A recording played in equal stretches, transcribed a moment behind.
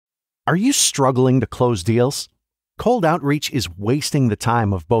Are you struggling to close deals? Cold outreach is wasting the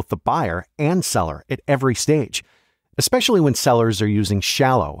time of both the buyer and seller at every stage, especially when sellers are using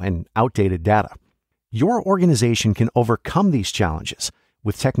shallow and outdated data. Your organization can overcome these challenges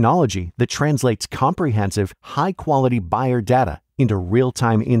with technology that translates comprehensive, high-quality buyer data into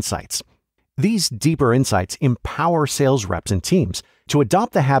real-time insights. These deeper insights empower sales reps and teams to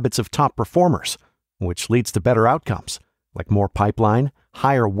adopt the habits of top performers, which leads to better outcomes, like more pipeline,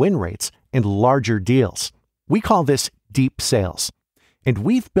 higher win rates, and larger deals. We call this deep sales. And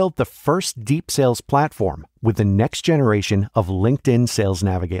we've built the first deep sales platform with the next generation of LinkedIn Sales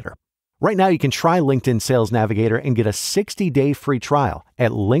Navigator. Right now, you can try LinkedIn Sales Navigator and get a 60-day free trial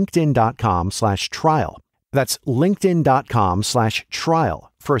at linkedin.com/trial. That's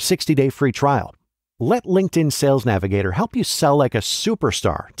linkedin.com/trial for a 60-day free trial. Let LinkedIn Sales Navigator help you sell like a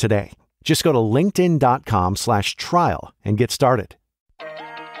superstar today. Just go to linkedin.com/trial and get started.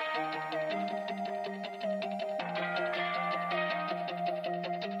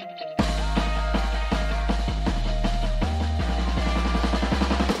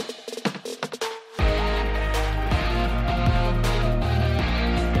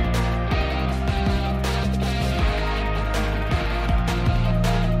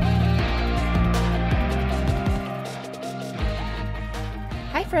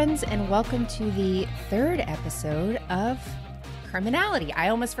 Friends, and welcome to the third episode of Criminality. I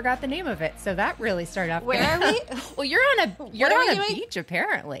almost forgot the name of it, so that really started off. Where are we? Well, you're on a beach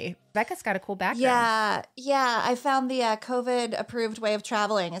apparently. Rebekah's got a cool background. Yeah. I found the COVID-approved way of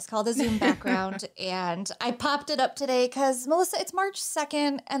traveling. It's called a Zoom background, and I popped it up today because Melissa, it's March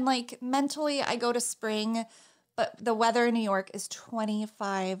 2nd, and like mentally, I go to spring, but the weather in New York is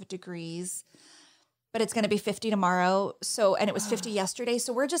 25 degrees. But it's going to be 50 tomorrow. And it was 50 yesterday.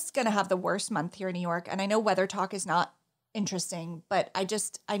 So we're just going to have the worst month here in New York. And I know weather talk is not interesting, but I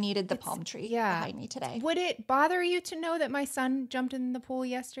needed the palm tree behind me today. Would it bother you to know that my son jumped in the pool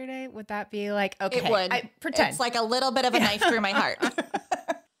yesterday? Would that be like, okay, it would. Pretend. It's like a little bit of a knife through my heart.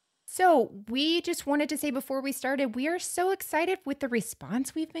 So we just wanted to say before we started, we are so excited with the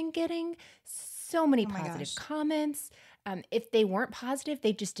response we've been getting. So many positive comments. If they weren't positive,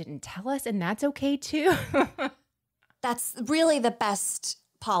 they just didn't tell us, and that's okay too. That's really the best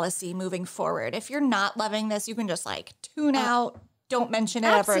policy moving forward. If you're not loving this, you can just like tune out. Don't mention it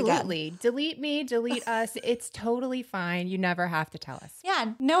ever again. Absolutely. Delete me, delete us. It's totally fine. You never have to tell us.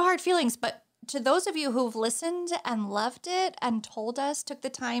 Yeah, no hard feelings. But to those of you who've listened and loved it and told us, took the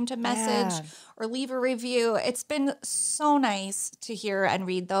time to message or leave a review, it's been so nice to hear and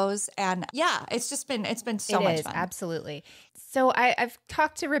read those. And yeah, it's been so much fun. Absolutely. So I've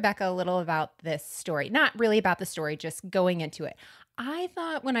talked to Rebekah a little about this story, not really about the story, just going into it. I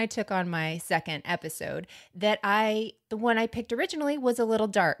thought when I took on my second episode that the one I picked originally was a little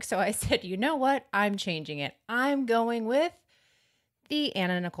dark. So I said, you know what? I'm changing it. I'm going with the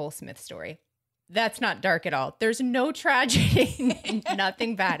Nicole Smith story. That's not dark at all. There's no tragedy.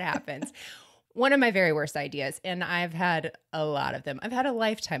 Nothing bad happens. One of my very worst ideas, and I've had a lot of them. I've had a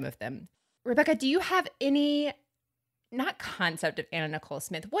lifetime of them. Rebekah, do you have any, not concept of Nicole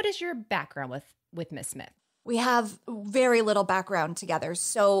Smith, what is your background with Miss Smith? We have very little background together,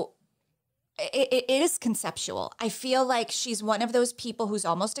 so it is conceptual. I feel like she's one of those people who's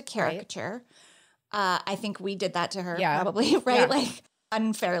almost a caricature. Right. I think we did that to her probably, right? Yeah. Like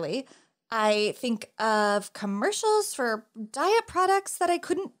unfairly. I think of commercials for diet products that I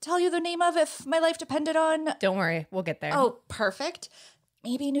couldn't tell you the name of if my life depended on. Don't worry, we'll get there. Oh, perfect.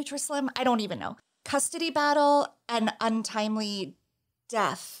 Maybe Nutri-Slim. I don't even know. Custody battle and untimely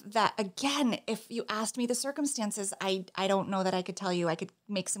death. That, again, if you asked me the circumstances, I don't know that I could tell you. I could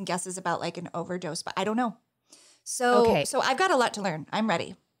make some guesses about like an overdose, but I don't know. So I've got a lot to learn. I'm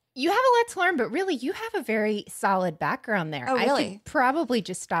ready. You have a lot to learn, but really you have a very solid background there. Oh, really? I could probably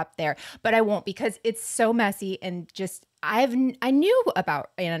just stop there, but I won't because it's so messy and just I knew about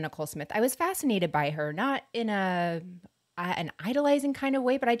Nicole Smith. I was fascinated by her, not in an idolizing kind of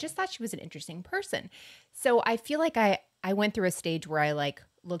way, but I just thought she was an interesting person. So I feel like I went through a stage where I like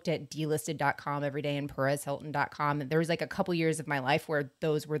looked at delisted.com every day and perezhilton.com. And there was like a couple years of my life where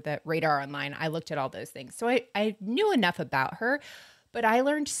those were the radar online. I looked at all those things. So I knew enough about her. But I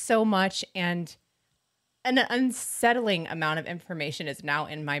learned so much, and an unsettling amount of information is now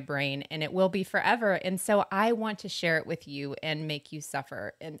in my brain, and it will be forever. And so I want to share it with you and make you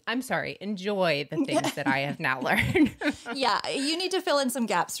suffer. And I'm sorry, enjoy the things that I have now learned. Yeah, you need to fill in some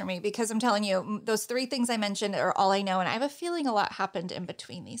gaps for me because I'm telling you, those three things I mentioned are all I know. And I have a feeling a lot happened in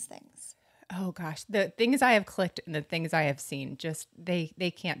between these things. Oh, gosh. The things I have clicked and the things I have seen, just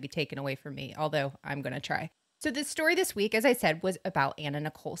they can't be taken away from me, although I'm going to try. So the story this week, as I said, was about Anna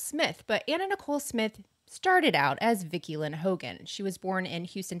Nicole Smith. But Anna Nicole Smith started out as Vicki Lynn Hogan. She was born in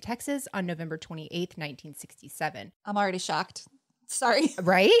Houston, Texas on November 28th, 1967. I'm already shocked. Sorry.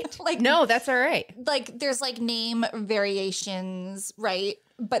 Right? Like, no, that's all right. Like, there's like name variations, right?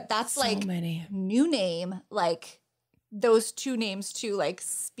 But that's So like many. new name, like those two names too, like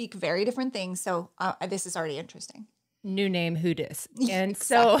speak very different things. So this is already interesting. New name, who dis? And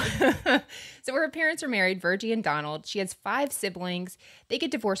Exactly. so her parents are married, Virgie and Donald. She has 5 siblings. They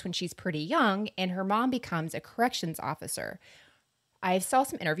get divorced when she's pretty young, and her mom becomes a corrections officer. I saw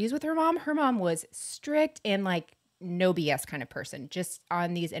some interviews with her mom. Her mom was strict and like no BS kind of person. Just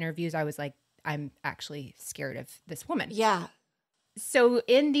on these interviews, I was like, I'm actually scared of this woman. Yeah. So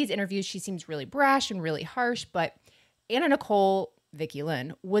in these interviews, she seems really brash and really harsh, but Anna Nicole, Vicki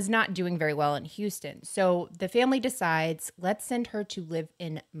Lynn, was not doing very well in Houston. So the family decides, let's send her to live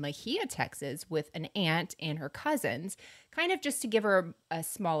in Mejia, Texas with an aunt and her cousins, kind of just to give her a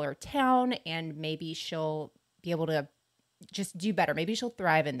smaller town and maybe she'll be able to just do better. Maybe she'll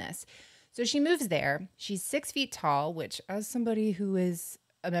thrive in this. So she moves there. She's 6 feet tall, which as somebody who is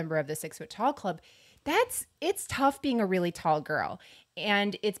a member of the 6 Foot Tall Club, it's tough being a really tall girl.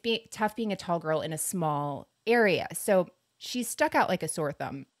 And it's tough being a tall girl in a small area. So she stuck out like a sore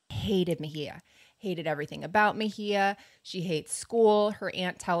thumb. Hated Mejia. Hated everything about Mejia. She hates school. Her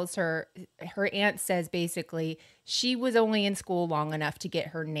aunt says basically she was only in school long enough to get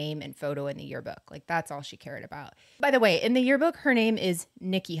her name and photo in the yearbook. Like that's all she cared about. By the way, in the yearbook, her name is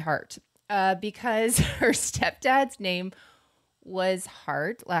Nikki Hart because her stepdad's name was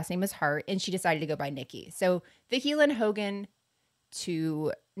Hart. Last name was Hart. And she decided to go by Nikki. So Vicki Lynn Hogan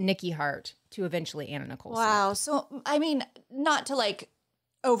to Nikki Hart to eventually Anna Nicole Smith. Wow. So, I mean, not to like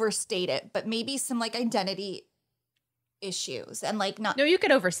overstate it, but maybe some like identity issues and like not. No, you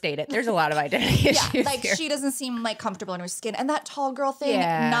could overstate it. There's a lot of identity issues. Yeah, like here. she doesn't seem like comfortable in her skin. And that tall girl thing,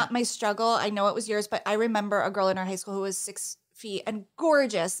 Yeah. not my struggle. I know it was yours, but I remember a girl in our high school who was 6 feet and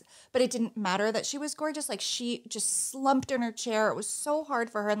gorgeous, but it didn't matter that she was gorgeous. Like she just slumped in her chair. It was so hard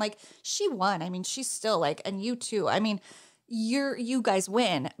for her. And like she won. I mean, she's still like, and you too. I mean, you guys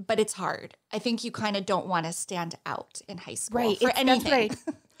win, but it's hard. I think you kind of don't want to stand out in high school for anything.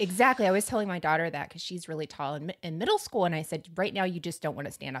 Exactly. I was telling my daughter that because she's really tall in middle school. And I said, right now, you just don't want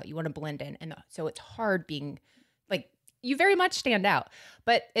to stand out. You want to blend in. And so it's hard being like, you very much stand out,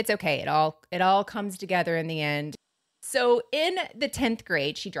 but it's okay. It all comes together in the end. So in the 10th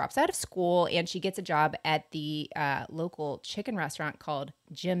grade, she drops out of school and she gets a job at the local chicken restaurant called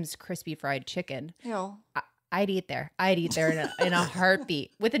Jim's Crispy Fried Chicken. Ew. I'd eat there. In a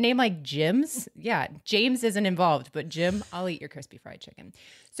heartbeat. With a name like Jim's, yeah, James isn't involved, but Jim, I'll eat your crispy fried chicken.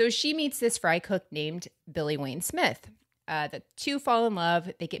 So she meets this fry cook named Billy Wayne Smith. The two fall in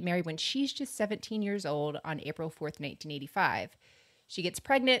love. They get married when she's just 17 years old on April 4th, 1985. She gets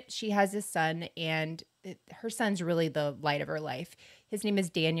pregnant. She has this son, and her son's really the light of her life. His name is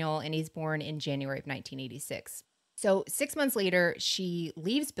Daniel, and he's born in January of 1986. So 6 months later, she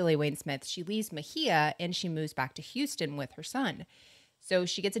leaves Billy Wayne Smith. She leaves Mejia and she moves back to Houston with her son. So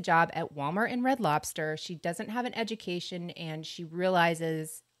she gets a job at Walmart and Red Lobster. She doesn't have an education and she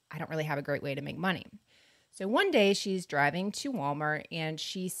realizes, I don't really have a great way to make money. So one day she's driving to Walmart and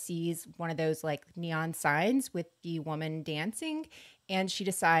she sees one of those like neon signs with the woman dancing. And she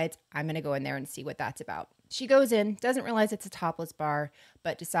decides, I'm going to go in there and see what that's about. She goes in, doesn't realize it's a topless bar,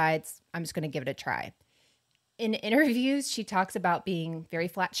 but decides, I'm just going to give it a try. In interviews, she talks about being very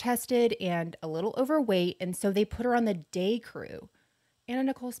flat-chested and a little overweight, and so they put her on the day crew. Anna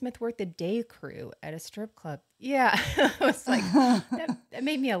Nicole Smith worked the day crew at a strip club. Yeah, I was like, that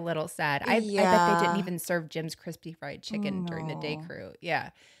made me a little sad. I bet they didn't even serve Jim's Crispy Fried Chicken during the day crew. Yeah.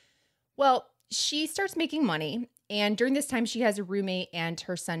 Well, she starts making money, and during this time, she has a roommate and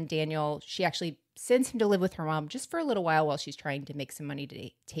her son, Daniel. She actually sends him to live with her mom just for a little while she's trying to make some money to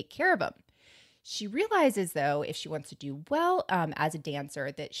take care of him. She realizes, though, if she wants to do well as a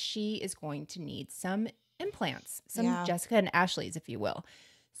dancer, that she is going to need some implants, some Jessica and Ashley's, if you will.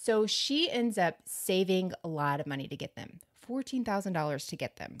 So she ends up saving a lot of money to get them, $14,000 to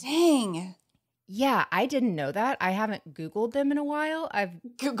get them. Dang. Yeah, I didn't know that. I haven't Googled them in a while. I've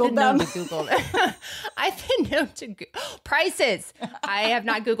Googled them. Google them. I've been known to prices. I have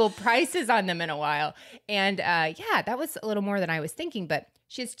not Googled prices on them in a while. And yeah, that was a little more than I was thinking, but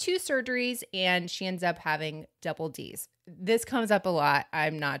she has 2 surgeries and she ends up having double Ds. This comes up a lot.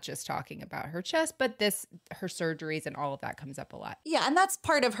 I'm not just talking about her chest, but her surgeries and all of that comes up a lot. Yeah, and that's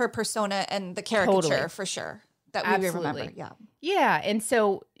part of her persona and the caricature Totally. for sure that we Absolutely. remember. Yeah. Yeah, and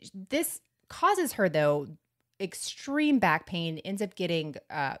so this causes her, though, extreme back pain, ends up getting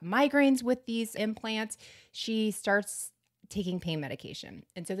migraines with these implants. She starts taking pain medication.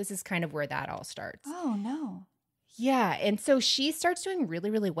 And so this is kind of where that all starts. Oh, no. Yeah. And so she starts doing really,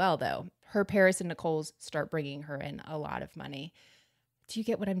 really well, though. Her Paris and Nicole's start bringing her in a lot of money. Do you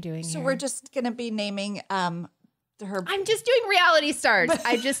get what I'm doing So here? we're just going to be naming her. I'm just doing reality stars.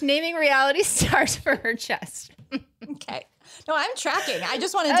 I'm just naming reality stars for her chest. Okay. No, I'm tracking. I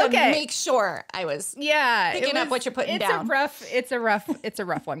just wanted to make sure I was picking up what you're putting down. It's a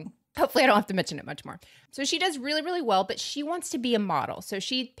rough one. Hopefully I don't have to mention it much more. So she does really, really well, but she wants to be a model. So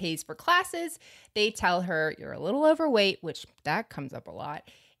she pays for classes. They tell her you're a little overweight, which that comes up a lot,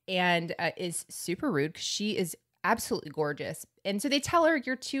 and is super rude because she is absolutely gorgeous. And so they tell her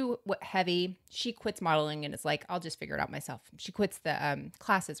you're too heavy. She quits modeling and is like, I'll just figure it out myself. She quits the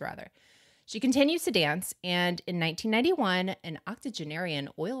classes rather. She continues to dance. And in 1991, an octogenarian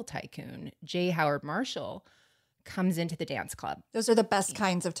oil tycoon, J. Howard Marshall, comes into the dance club. Those are the best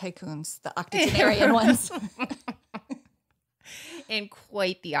kinds of tycoons, the octogenarian ones. And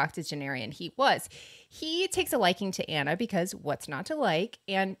quite the octogenarian he was. He takes a liking to Anna because what's not to like?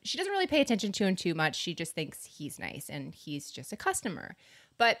 And she doesn't really pay attention to him too much. She just thinks he's nice and he's just a customer.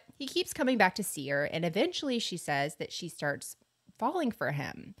 But he keeps coming back to see her. And eventually she says that she starts falling for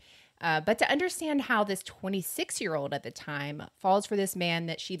him. But to understand how this 26-year-old at the time falls for this man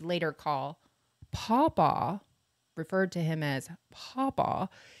that she'd later call Papa, referred to him as Papa,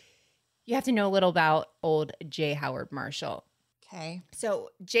 you have to know a little about old J. Howard Marshall. Okay. So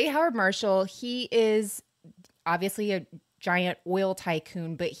J. Howard Marshall, he is obviously a giant oil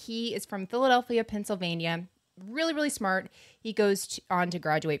tycoon, but he is from Philadelphia, Pennsylvania. Really, really smart. He goes on to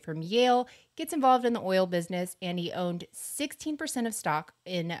graduate from Yale, gets involved in the oil business, and he owned 16% of stock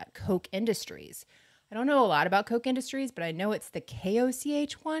in Koch Industries. I don't know a lot about Koch Industries, but I know it's the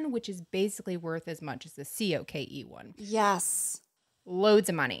KOCH one, which is basically worth as much as the COKE one. Yes. Loads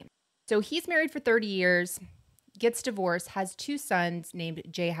of money. So he's married for 30 years, gets divorced, has two sons named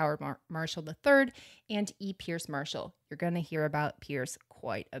J. Howard Marshall III and E. Pierce Marshall. You're going to hear about Pierce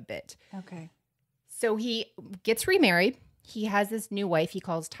quite a bit. Okay. So he gets remarried. He has this new wife he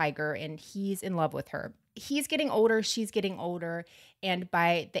calls Tiger, and he's in love with her. He's getting older. She's getting older. And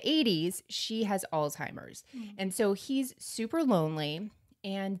by the 80s, she has Alzheimer's. And so he's super lonely.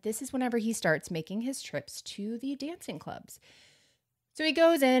 And this is whenever he starts making his trips to the dancing clubs. So he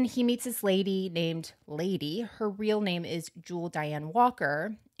goes in, he meets this lady named Lady. Her real name is Jewel Diane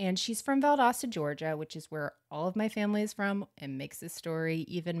Walker, and she's from Valdosta, Georgia, which is where all of my family is from, and makes this story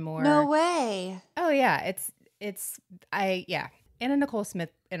even more. No way. Oh yeah, Anna Nicole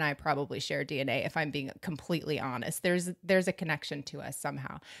Smith and I probably share DNA, if I'm being completely honest. There's a connection to us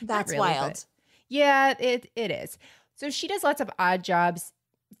somehow. That's Not really, wild. Yeah, it is. So she does lots of odd jobs.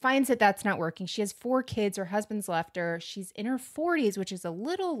 Finds that that's not working. She has 4 kids. Her husband's left her. She's in her 40s, which is a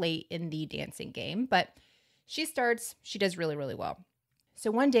little late in the dancing game, but she does really, really well. So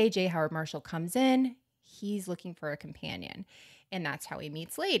one day, J. Howard Marshall comes in. He's looking for a companion, and that's how he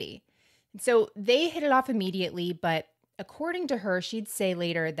meets Lady. And so they hit it off immediately, but according to her, she'd say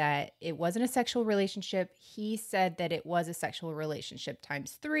later that it wasn't a sexual relationship. He said that it was a sexual relationship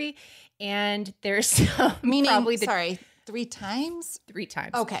times 3, and there's Meaning, 3 times? 3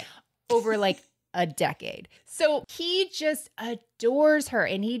 times. Okay. Over like a decade. So he just adores her,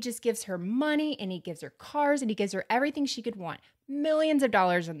 and he just gives her money, and he gives her cars, and he gives her everything she could want. Millions of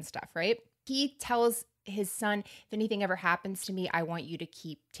dollars and stuff, right? He tells his son, if anything ever happens to me, I want you to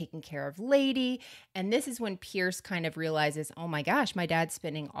keep taking care of Lady. And this is when Pierce kind of realizes, oh my gosh, my dad's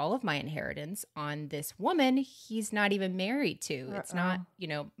spending all of my inheritance on this woman he's not even married to. It's not,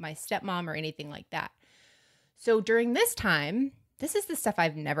 my stepmom or anything like that. So during this time, this is the stuff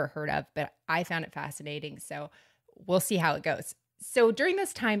I've never heard of, but I found it fascinating. So we'll see how it goes. So during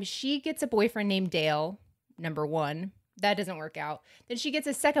this time, she gets a boyfriend named Dale, number 1. That doesn't work out. Then she gets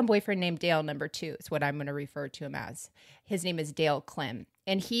a second boyfriend named Dale, number 2. Is what I'm going to refer to him as. His name is Dale Clem.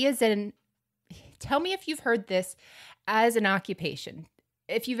 And he is tell me if you've heard this as an occupation.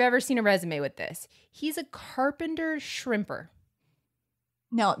 If you've ever seen a resume with this. He's a carpenter shrimper.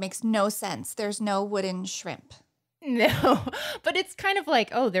 No, it makes no sense. There's no wooden shrimp. No, but it's kind of like,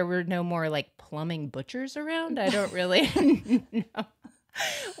 oh, there were no more like plumbing butchers around. I don't really know.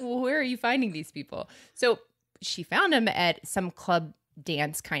 Where are you finding these people? So she found him at some club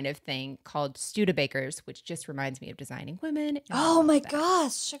dance kind of thing called Studebakers, which just reminds me of designing women. Oh my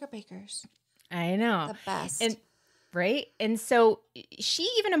gosh, sugar bakers. I know. The best. Right? And so she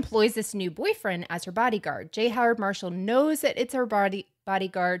even employs this new boyfriend as her bodyguard. J. Howard Marshall knows that it's her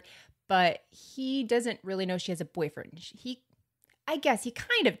bodyguard, but he doesn't really know she has a boyfriend. I guess he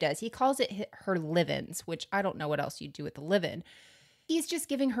kind of does. He calls it her live-ins, which I don't know what else you'd do with the live-in. He's just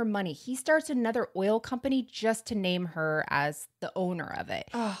giving her money. He starts another oil company just to name her as the owner of it.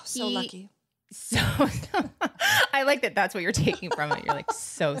 Oh, so lucky. So I like that that's what you're taking from it. You're like,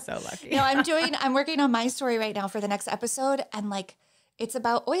 so lucky. No, I'm working on my story right now for the next episode. And like, it's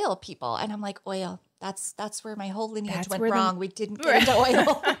about oil people. And I'm like, oil, that's where my whole lineage went wrong. We didn't get into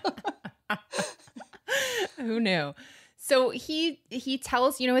oil. Who knew? So he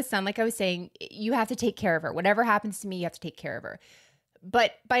tells, his son, like I was saying, you have to take care of her. Whatever happens to me, you have to take care of her.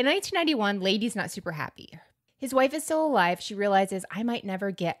 But by 1991, Lady's not super happy. His wife is still alive. She realizes, I might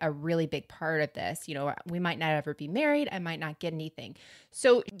never get a really big part of this. We might not ever be married. I might not get anything.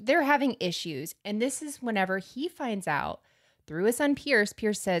 So they're having issues. And this is whenever he finds out through his son, Pierce.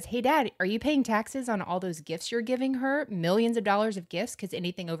 Pierce says, hey, Dad, are you paying taxes on all those gifts you're giving her? Millions of dollars of gifts? Because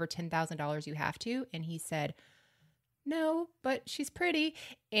anything over $10,000 you have to. And he said, no, but she's pretty.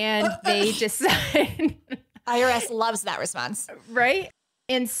 And they decide. IRS loves that response. Right?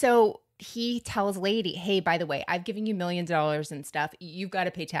 And so he tells Lady, hey, by the way, I've given you millions of dollars and stuff. You've got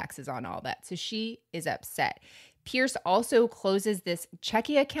to pay taxes on all that. So she is upset. Pierce also closes this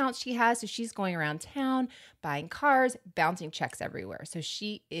checking account she has. So she's going around town, buying cars, bouncing checks everywhere. So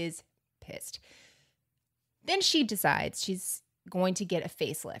she is pissed. Then she decides she's going to get a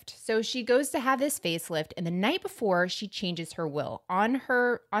facelift. So she goes to have this facelift, and the night before, she changes her will. On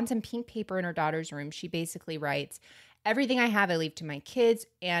some pink paper in her daughter's room, she basically writes, everything I have, I leave to my kids,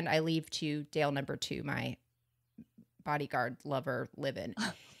 and I leave to Dale number 2, my bodyguard, lover, live-in.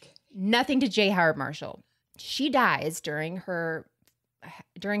 Okay. Nothing to J. Howard Marshall. She dies during her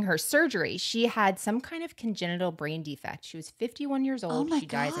surgery. She had some kind of congenital brain defect. She was 51 years old. Oh my she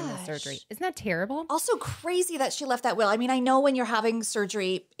dies in the surgery. Isn't that terrible? Also crazy that she left that will. I mean, I know when you're having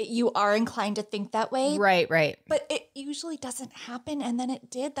surgery, you are inclined to think that way. Right. But it usually doesn't happen, and then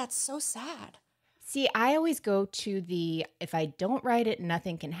it did. That's so sad. See, I always go to if I don't write it,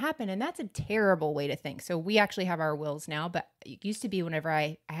 nothing can happen. And that's a terrible way to think. So we actually have our wills now, but it used to be whenever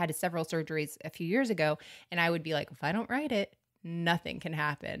I had several surgeries a few years ago, and I would be like, if I don't write it, nothing can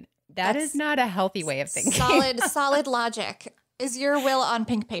happen. That's is not a healthy way of thinking. Solid logic. Is your will on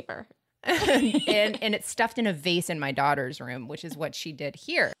pink paper? and it's stuffed in a vase in my daughter's room, which is what she did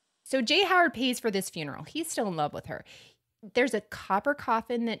here. So J. Howard pays for this funeral. He's still in love with her. There's a copper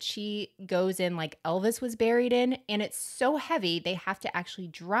coffin that she goes in like Elvis was buried in, and it's so heavy they have to actually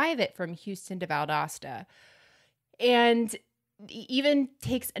drive it from Houston to Valdosta. And even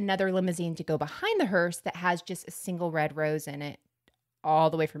takes another limousine to go behind the hearse that has just a single red rose in it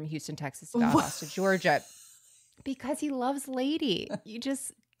all the way from Houston, Texas to Valdosta, Georgia, because he loves Lady. You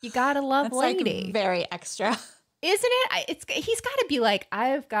gotta love Lady. Like very extra. Isn't it? He's got to be like,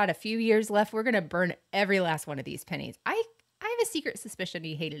 I've got a few years left. We're going to burn every last one of these pennies. I have a secret suspicion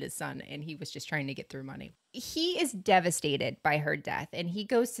he hated his son and he was just trying to get through money. He is devastated by her death, and he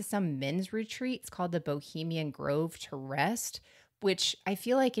goes to some men's retreat. It's called the Bohemian Grove to rest, which I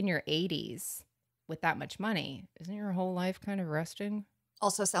feel like in your 80s with that much money, isn't your whole life kind of resting?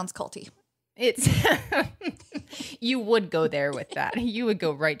 Also sounds culty. It's you would go there with that. You would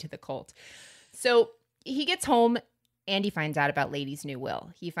go right to the cult. So he gets home and he finds out about Lady's new will.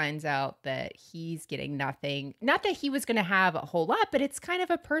 He finds out that he's getting nothing. Not that he was going to have a whole lot, but it's kind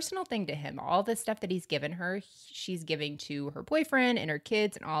of a personal thing to him. All the stuff that he's given her, she's giving to her boyfriend and her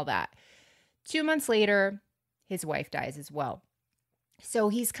kids and all that. 2 months later, his wife dies as well. So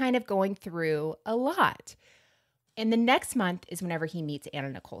he's kind of going through a lot. And the next month is whenever he meets Anna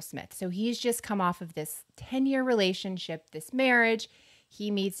Nicole Smith. So he's just come off of this 10-year relationship, this marriage.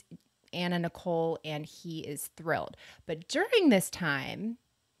 He meets Anna Nicole, and he is thrilled. But during this time,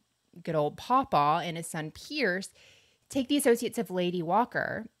 good old Pawpaw and his son Pierce take the associates of Lady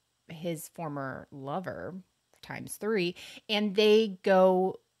Walker, his former lover, ×3, and they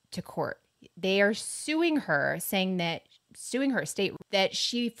go to court. They are suing her estate that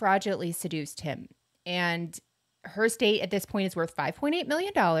she fraudulently seduced him. And her estate at this point is worth $5.8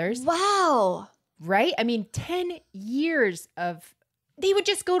 million. Wow. Right? I mean, 10 years of... They would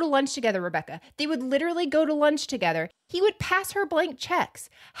just go to lunch together, Rebekah. They would literally go to lunch together. He would pass her blank checks.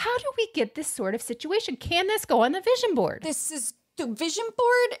 How do we get this sort of situation? Can this go on the vision board? The vision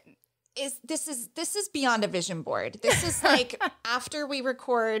board this is beyond a vision board. This is like after we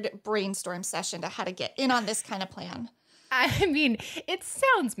record brainstorm session to how to get in on this kind of plan. I mean, it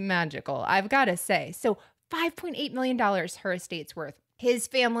sounds magical, I've got to say. So $5.8 million her estate's worth. His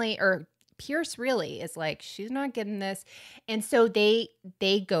family, or Pierce really, is like, she's not getting this. And so they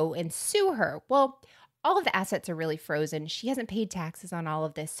go and sue her. Well, all of the assets are really frozen. She hasn't paid taxes on all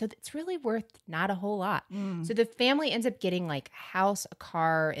of this. So it's really worth not a whole lot. So the family ends up getting like a house, a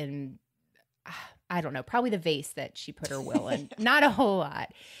car, and I don't know, probably the vase that she put her will in. Not a whole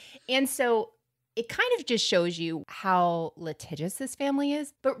lot. And so it kind of just shows you how litigious this family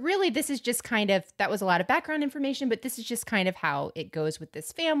is. But really, this is just kind of, that was a lot of background information, but this is just kind of how it goes with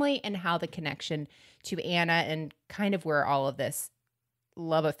this family and how the connection to Anna and kind of where all of this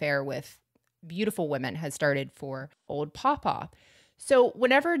love affair with beautiful women has started for old Pawpaw. So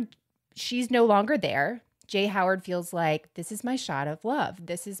whenever she's no longer there, Jay Howard feels like, this is my shot of love.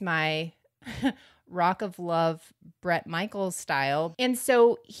 This is my rock of love, Bret Michaels style. And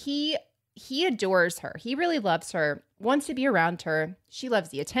so he adores her. He really loves her, wants to be around her. She loves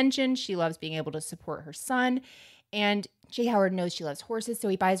the attention. She loves being able to support her son. And Jay Howard knows she loves horses, so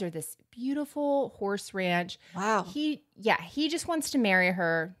he buys her this beautiful horse ranch. Wow. He just wants to marry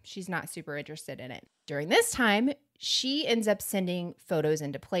her. She's not super interested in it. During this time, she ends up sending photos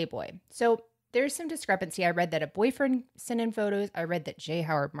into Playboy. So there's some discrepancy. I read that a boyfriend sent in photos. I read that J.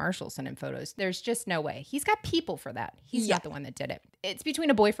 Howard Marshall sent in photos. There's just no way. He's got people for that. He's not the one that did it. It's between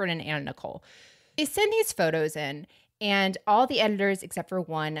a boyfriend and Anna Nicole. They send these photos in, and all the editors, except for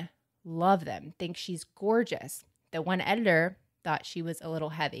one, love them, think she's gorgeous. The one editor thought she was a little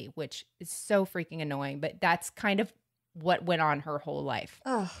heavy, which is so freaking annoying, but that's kind of what went on her whole life.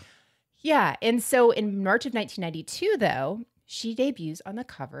 Oh. Yeah. And so in March of 1992, though, she debuts on the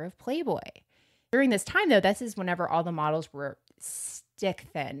cover of Playboy. During this time, though, this is whenever all the models were stick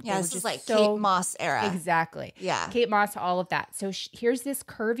thin. Yeah, this is like Kate Moss era. Exactly. Yeah. Kate Moss, all of that. So here's this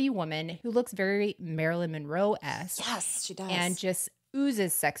curvy woman who looks very Marilyn Monroe-esque. Yes, she does. And just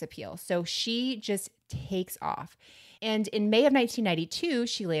oozes sex appeal. So she just takes off. And in May of 1992,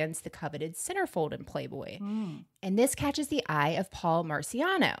 she lands the coveted centerfold in Playboy. And this catches the eye of Paul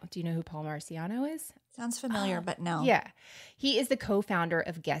Marciano. Do you know who Paul Marciano is? Sounds familiar, but no. Yeah. He is the co-founder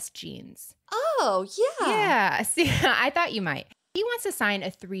of Guess Jeans. Oh, yeah. Yeah. See, I thought you might. He wants to sign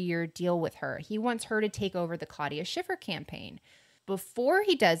a 3-year deal with her. He wants her to take over the Claudia Schiffer campaign. Before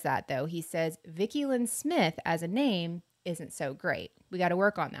he does that, though, he says Vicki Lynn Smith as a name isn't so great. We got to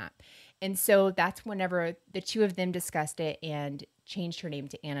work on that. And so that's whenever the two of them discussed it and changed her name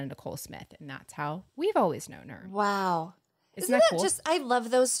to Anna Nicole Smith. And that's how we've always known her. Wow. Isn't that cool? Just, I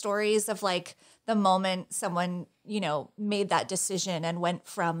love those stories of like the moment someone, made that decision and went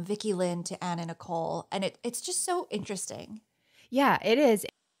from Vicki Lynn to Anna Nicole. And it's just so interesting. Yeah, it is.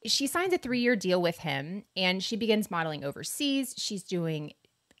 She signs a 3-year deal with him and she begins modeling overseas. She's doing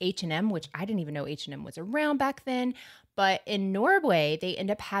H&M, which I didn't even know H&M was around back then. But in Norway, they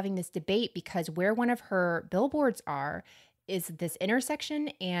end up having this debate because where one of her billboards is this intersection,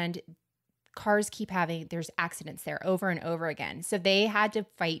 and cars keep there's accidents there over and over again. So they had to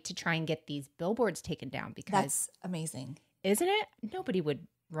fight to try and get these billboards taken down because that's amazing. Isn't it? Nobody would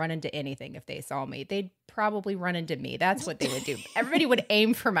run into anything if they saw me. They'd probably run into me. That's what they would do. Everybody would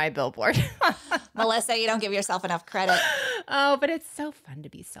aim for my billboard. Melissa, you don't give yourself enough credit. Oh, but it's so fun to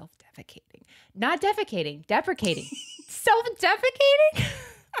be self-defecating. Not defecating, deprecating. Self-defecating?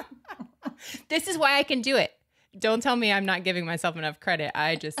 This is why I can do it. Don't tell me I'm not giving myself enough credit.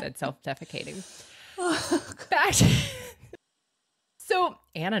 I just said self-defecating. Back to So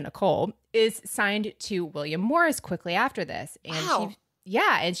Anna Nicole is signed to William Morris quickly after this.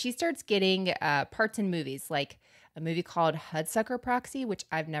 And she starts getting parts in movies, like a movie called Hudsucker Proxy, which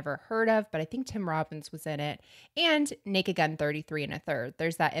I've never heard of, but I think Tim Robbins was in it, and Naked Gun 33 1/3.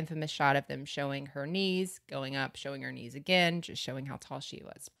 There's that infamous shot of them showing her knees, going up, showing her knees again, just showing how tall she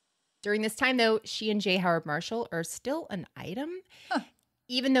was. During this time, though, she and J. Howard Marshall are still an item,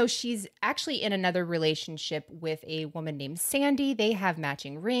 even though she's actually in another relationship with a woman named Sandy. They have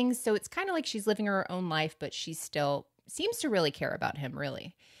matching rings, so it's kind of like she's living her own life, but she still seems to really care about him,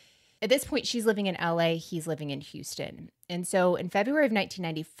 really. At this point, she's living in LA, he's living in Houston. And so in February of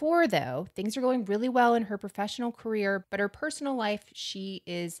 1994, though, things are going really well in her professional career, but her personal life, she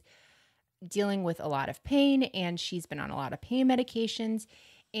is dealing with a lot of pain, and she's been on a lot of pain medications,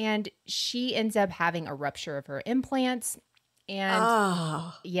 and she ends up having a rupture of her implants.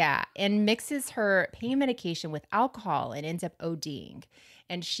 And and mixes her pain medication with alcohol and ends up ODing.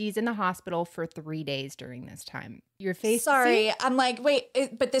 And she's in the hospital for 3 days during this time. Your face. Sorry, I'm like, wait,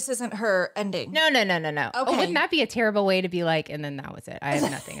 but this isn't her ending. No. Okay. Oh, wouldn't that be a terrible way to be like, and then that was it. I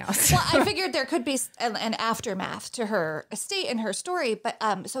have nothing else. Well, I figured there could be an aftermath to her estate and her story, but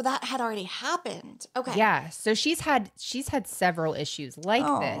so that had already happened. Okay. Yeah. So she's had several issues like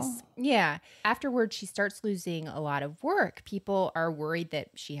this. Yeah. Afterwards, she starts losing a lot of work. People are worried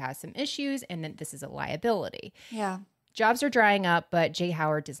that she has some issues and that this is a liability. Yeah. Jobs are drying up, but Jay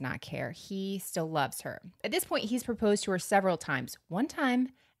Howard does not care. He still loves her. At this point, he's proposed to her several times. One time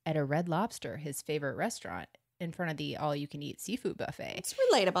at a Red Lobster, his favorite restaurant, in front of the all-you-can-eat seafood buffet. It's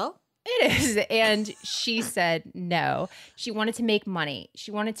relatable. It is. And she said no. She wanted to make money.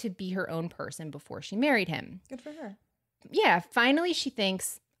 She wanted to be her own person before she married him. Good for her. Yeah, finally she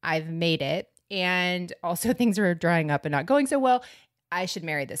thinks, I've made it. And also things are drying up and not going so well. I should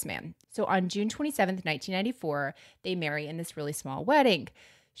marry this man. So on June 27th, 1994, they marry in this really small wedding.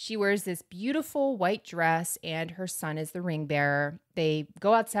 She wears this beautiful white dress and her son is the ring bearer. They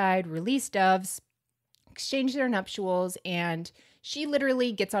go outside, release doves, exchange their nuptials, and she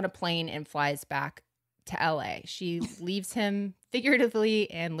literally gets on a plane and flies back to LA. She leaves him figuratively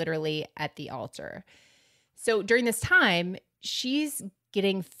and literally at the altar. So during this time, she's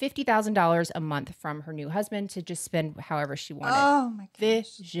getting $50,000 a month from her new husband to just spend however she wanted. Oh my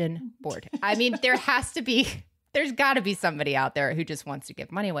gosh. Vision board. I mean, there's got to be somebody out there who just wants to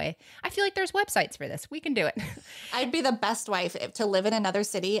give money away. I feel like there's websites for this. We can do it. I'd be the best wife to live in another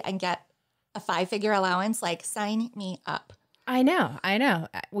city and get a 5-figure allowance. Like, sign me up. I know.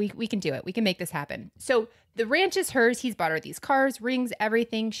 We can do it. We can make this happen. So the ranch is hers. He's bought her these cars, rings,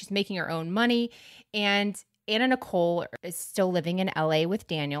 everything. She's making her own money. And Anna Nicole is still living in LA with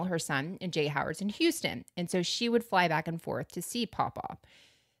Daniel, her son, and Jay Howard's in Houston. And so she would fly back and forth to see Papa.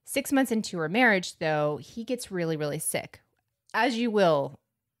 6 months into her marriage, though, he gets really, really sick, as you will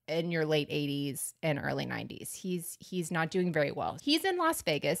in your late 80s and early 90s. He's not doing very well. He's in Las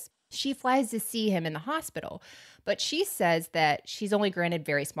Vegas. She flies to see him in the hospital, but she says that she's only granted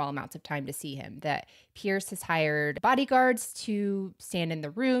very small amounts of time to see him, that Pierce has hired bodyguards to stand in the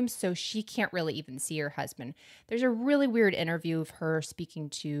room, so she can't really even see her husband. There's a really weird interview of her speaking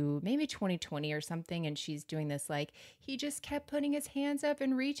to maybe 2020 or something, and she's doing this like, he just kept putting his hands up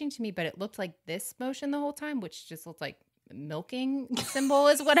and reaching to me, but it looked like this motion the whole time, which just looked like milking symbol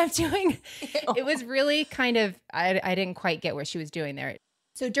is what I'm doing. It was really kind of, I didn't quite get what she was doing there.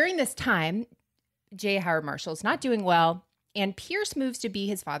 So during this time, J. Howard Marshall's not doing well, and Pierce moves to be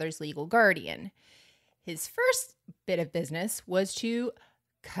his father's legal guardian. His first bit of business was to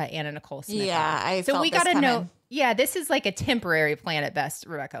cut Anna Nicole Smith. Yeah, out. So we got to know. Yeah, this is like a temporary plan at best,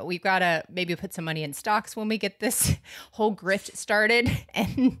 Rebekah. We've got to maybe put some money in stocks when we get this whole grift started,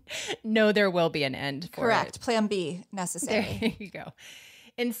 and know there will be an end for Correct. it. Plan B necessary. There you go.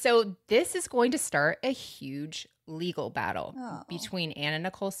 And so this is going to start a huge legal battle between Anna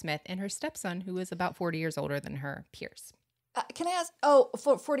Nicole Smith and her stepson, who is about 40 years older than her, Pierce. Can I ask?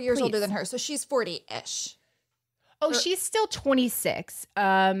 40 years older than her. So she's 40-ish. Oh, she's still 26.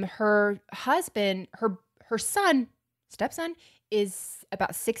 Her husband, her son, stepson, is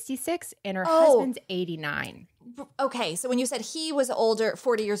about 66, and her husband's 89. Okay, so when you said he was older,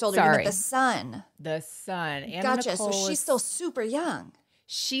 40 years older, you meant the son. The son. Anna Gotcha. Nicole so she's still super young.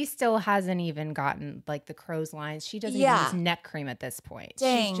 She still hasn't even gotten like the crow's lines. She doesn't even use neck cream at this point.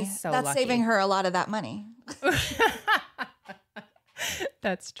 Dang, she's just so that's lucky. saving her a lot of that money.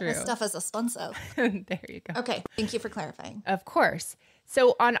 That's true. This stuff is expensive. There you go. Okay, thank you for clarifying. Of course.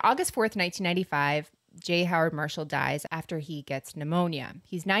 So on August 4th, 1995, J. Howard Marshall dies after he gets pneumonia.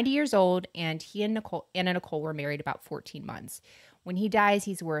 He's 90 years old, and he and Anna Nicole were married about 14 months. When he dies,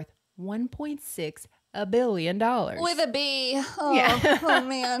 he's worth $1.6 billion. With a B. Oh, yeah. Oh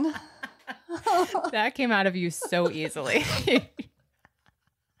man. That came out of you so easily.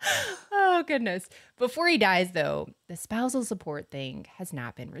 Oh, goodness. Before he dies, though, the spousal support thing has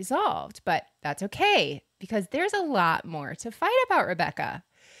not been resolved, but that's okay because there's a lot more to fight about, Rebekah.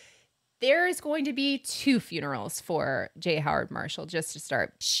 There is going to be 2 funerals for J. Howard Marshall, just to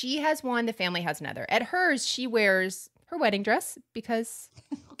start. She has one, the family has another. At hers, she wears her wedding dress because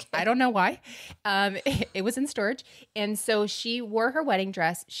I don't know why. It was in storage. And so she wore her wedding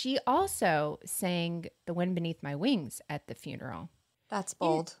dress. She also sang The Wind Beneath My Wings at the funeral. That's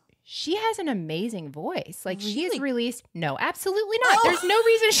bold. She has an amazing voice. Like Really? she is released. No, absolutely not. There's no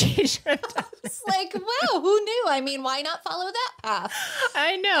reason she should have done that. It's like, wow, who knew? I mean, why not follow that path?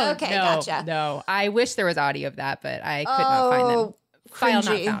 I know. Okay, no, gotcha. No, I wish there was audio of that, but I could not find them. File not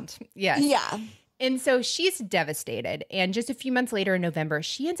cringy. found. Yes. Yeah. And so she's devastated. And just a few months later in November,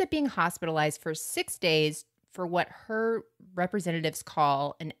 she ends up being hospitalized for 6 days for what her representatives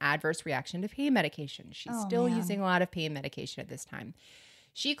call an adverse reaction to pain medication. She's still using a lot of pain medication at this time.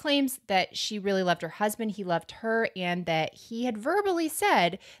 She claims that she really loved her husband, he loved her, and that he had verbally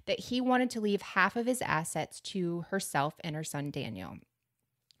said that he wanted to leave half of his assets to herself and her son, Daniel.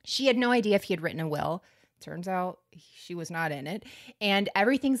 She had no idea if he had written a will. Turns out she was not in it. And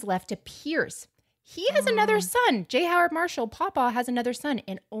everything's left to Pierce. He has another son. J. Howard Marshall, Papa, has another son,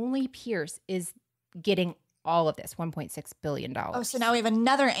 and only Pierce is getting all of this, $1.6 billion. Oh, so now we have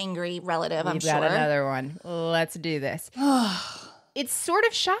another angry relative, I'm sure. We've got another one. Let's do this. It's sort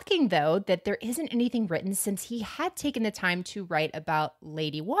of shocking, though, that there isn't anything written since he had taken the time to write about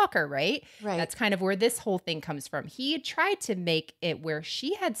Lady Walker, right? Right. That's kind of where this whole thing comes from. He had tried to make it where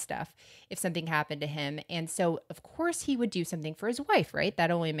she had stuff if something happened to him. And so, of course, he would do something for his wife, right?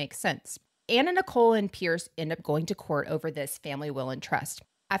 That only makes sense. Anna Nicole and Pierce end up going to court over this family will and trust.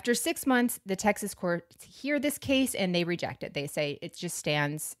 After 6 months, the Texas courts hear this case and they reject it. They say it just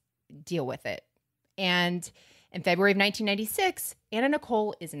stands, deal with it. And in February of 1996, Anna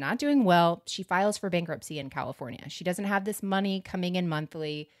Nicole is not doing well. She files for bankruptcy in California. She doesn't have this money coming in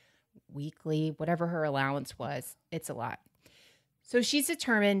monthly, weekly, whatever her allowance was. It's a lot. So she's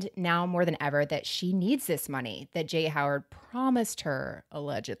determined now more than ever that she needs this money that Jay Howard promised her,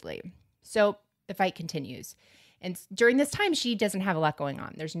 allegedly. So the fight continues. And during this time, she doesn't have a lot going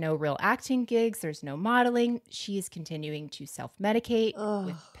on. There's no real acting gigs. There's no modeling. She is continuing to self-medicate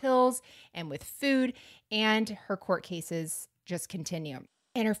with pills and with food. And her court cases just continue.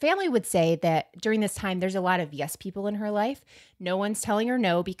 And her family would say that during this time, there's a lot of yes people in her life. No one's telling her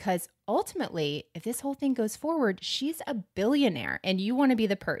no because ultimately, if this whole thing goes forward, she's a billionaire. And you want to be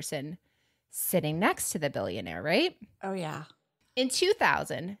the person sitting next to the billionaire, right? Oh, yeah. In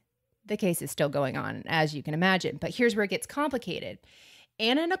 2000, the case is still going on, as you can imagine. But here's where it gets complicated.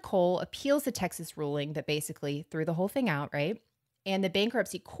 Anna Nicole appeals the Texas ruling that basically threw the whole thing out, right? And the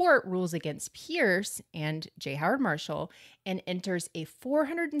bankruptcy court rules against Pierce and J. Howard Marshall and enters a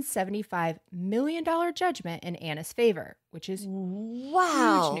 $475 million judgment in Anna's favor, which is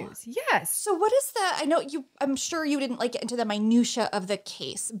wow. huge news. Yes. So what is the, I know you, I'm sure you didn't like get into the minutia of the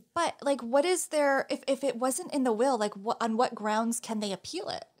case, but like what is there, if it wasn't in the will, like on what grounds can they appeal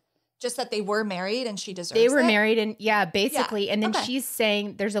it? Just that they were married and she deserves it? They were married and basically. Yeah. And then she's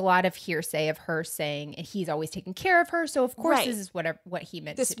saying, there's a lot of hearsay of her saying he's always taken care of her. So of course this is what he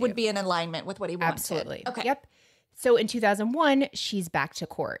meant to do. This would be in alignment with what he wanted. Absolutely. Okay. Yep. So in 2001, she's back to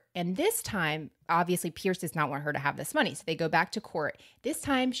court. And this time, obviously, Pierce does not want her to have this money. So they go back to court. This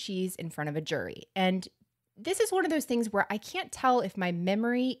time she's in front of a jury. And this is one of those things where I can't tell if my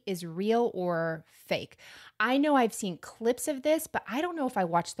memory is real or fake. I know I've seen clips of this, but I don't know if I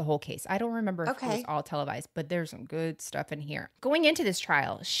watched the whole case. I don't remember if it was all televised, but there's some good stuff in here. Going into this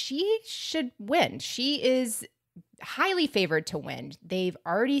trial, she should win. She is highly favored to win. They've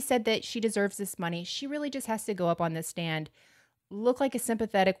already said that she deserves this money. She really just has to go up on the stand, look like a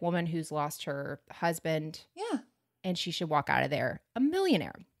sympathetic woman who's lost her husband. Yeah. And she should walk out of there a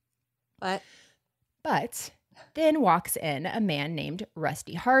millionaire. But then walks in a man named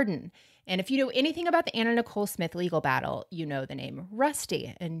Rusty Hardin. And if you know anything about the Anna Nicole Smith legal battle, you know the name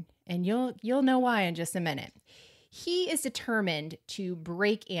Rusty, and you'll know why in just a minute. He is determined to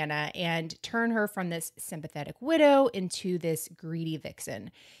break Anna and turn her from this sympathetic widow into this greedy vixen.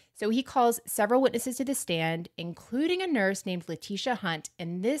 So he calls several witnesses to the stand, including a nurse named Letitia Hunt.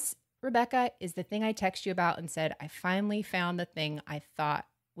 And this, Rebekah, is the thing I texted you about and said, I finally found the thing I thought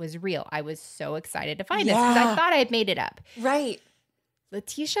was real. I was so excited to find this because I thought I had made it up. Right.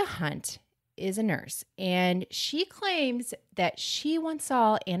 Letitia Hunt is a nurse, and she claims that she once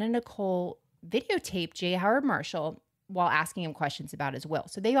saw Anna Nicole videotape J. Howard Marshall while asking him questions about his will.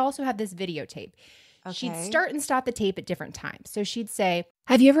 So they also have this videotape. Okay. She'd start and stop the tape at different times. So she'd say,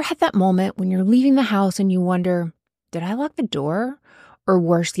 have you ever had that moment when you're leaving the house and you wonder, did I lock the door? Or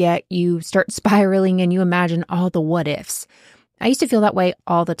worse yet, you start spiraling and you imagine all the what ifs. I used to feel that way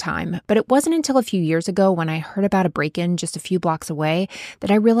all the time, but it wasn't until a few years ago when I heard about a break-in just a few blocks away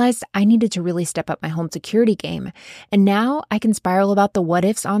that I realized I needed to really step up my home security game. And now I can spiral about the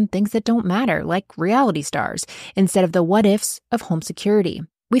what-ifs on things that don't matter, like reality stars, instead of the what-ifs of home security.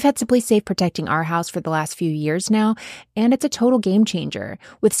 We've had SimpliSafe protecting our house for the last few years now, and it's a total game changer.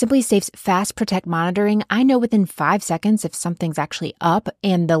 With SimpliSafe's Fast Protect monitoring, I know within 5 seconds if something's actually up,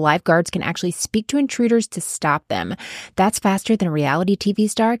 and the lifeguards can actually speak to intruders to stop them. That's faster than a reality TV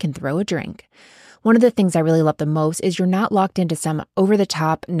star can throw a drink. One of the things I really love the most is you're not locked into some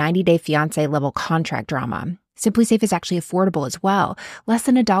over-the-top 90-day fiancé level contract drama. SimpliSafe is actually affordable as well, less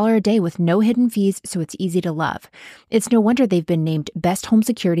than $1 a day with no hidden fees, so it's easy to love. It's no wonder they've been named Best Home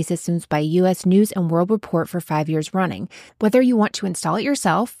Security Systems by U.S. News and World Report for 5 years running. Whether you want to install it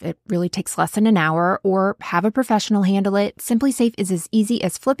yourself, it really takes less than an hour, or have a professional handle it, SimpliSafe is as easy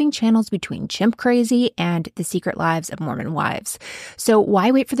as flipping channels between Chimp Crazy and The Secret Lives of Mormon Wives. So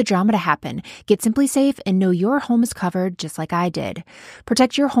why wait for the drama to happen? Get SimpliSafe and know your home is covered just like I did.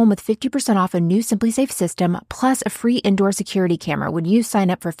 Protect your home with 50% off a new SimpliSafe system plus a free indoor security camera when you sign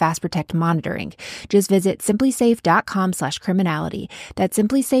up for Fast Protect monitoring. Just visit simplysafe.com/criminality. That's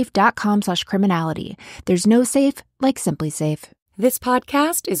simplysafe.com/criminality. There's no safe like Simply Safe. This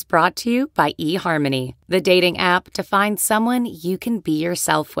podcast is brought to you by eHarmony, the dating app to find someone you can be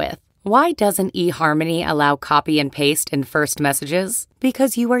yourself with. Why doesn't eHarmony allow copy and paste in first messages?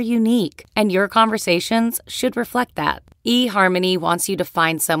 Because you are unique, and your conversations should reflect that. eHarmony wants you to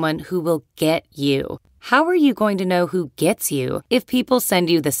find someone who will get you. How are you going to know who gets you if people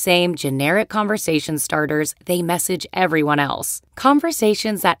send you the same generic conversation starters they message everyone else?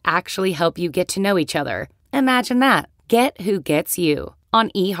 Conversations that actually help you get to know each other. Imagine that. Get who gets you on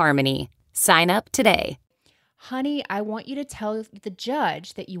eHarmony. Sign up today. Honey, I want you to tell the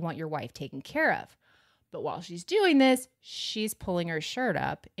judge that you want your wife taken care of. But while she's doing this, she's pulling her shirt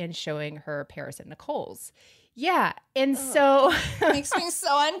up and showing her Paris and Nicole's. Yeah, and so... Makes me so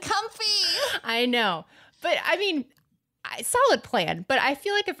uncomfy. I know. But I mean, solid plan. But I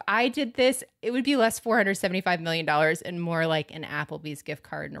feel like if I did this, it would be less $475 million and more like an Applebee's gift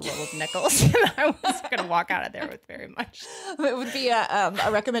card and a roll of nickels. I wasn't going to walk out of there with very much. It would be a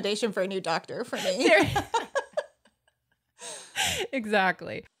recommendation for a new doctor for me.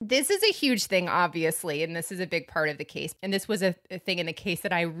 Exactly. This is a huge thing, obviously, and this is a big part of the case. And this was a thing in the case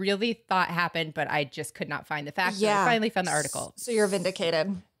that I really thought happened, but I just could not find the facts. Yeah. I finally found the article. So you're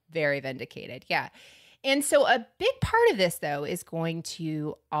vindicated. Very vindicated, yeah. And so a big part of this, though, is going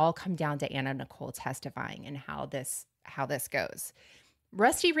to all come down to Anna Nicole testifying and how this goes.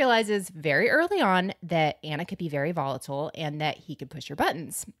 Rusty realizes very early on that Anna could be very volatile and that he could push her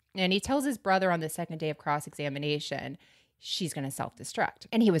buttons. And he tells his brother on the second day of cross-examination she's going to self-destruct.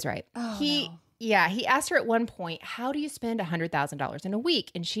 And he was right. Oh, he asked her at one point, how do you spend $100,000 in a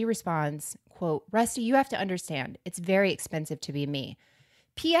week? And she responds, quote, Rusty, you have to understand, it's very expensive to be me.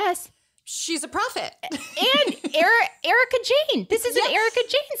 P.S. She's a prophet. And Erica Jane. This is an Erica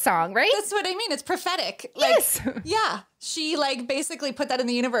Jane song, right? That's what I mean. It's prophetic. Yes. Yeah. She basically put that in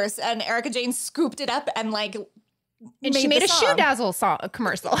the universe and Erica Jane scooped it up and she made a Shoe Dazzle song, a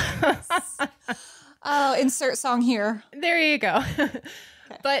commercial. Oh, insert song here. There you go. Okay.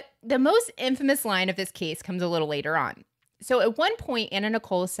 But the most infamous line of this case comes a little later on. So at one point, Anna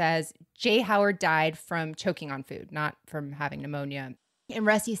Nicole says Jay Howard died from choking on food, not from having pneumonia. And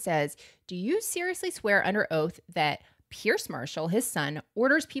Rusty says, do you seriously swear under oath that Pierce Marshall, his son,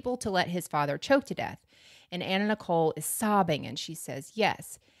 orders people to let his father choke to death? And Anna Nicole is sobbing and she says,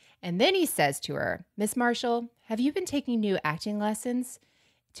 yes. And then he says to her, Miss Marshall, have you been taking new acting lessons?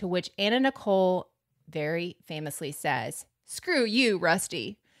 To which Anna Nicole very famously says, screw you,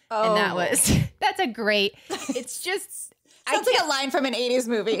 Rusty. Oh. And that's a great, it's just. Sounds like a line from an 80s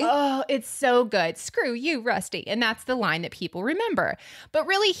movie. Oh, it's so good. Screw you, Rusty. And that's the line that people remember. But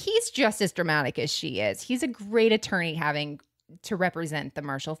really, he's just as dramatic as she is. He's a great attorney having to represent the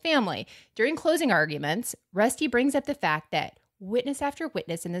Marshall family. During closing arguments, Rusty brings up the fact that witness after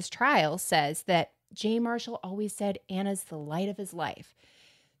witness in this trial says that Jay Marshall always said Anna's the light of his life.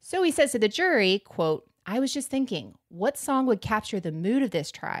 So he says to the jury, quote, I was just thinking, what song would capture the mood of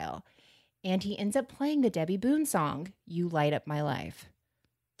this trial? And he ends up playing the Debbie Boone song, You Light Up My Life.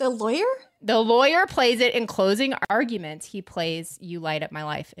 The lawyer? The lawyer plays it in closing arguments. He plays You Light Up My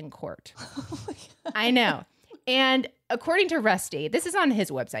Life in court. Oh my God. I know. And according to Rusty, this is on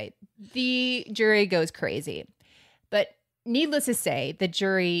his website, the jury goes crazy. But needless to say, the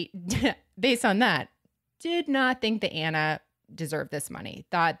jury, based on that, did not think that Anna deserved this money,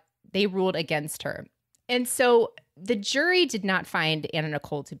 thought they ruled against her. And so the jury did not find Anna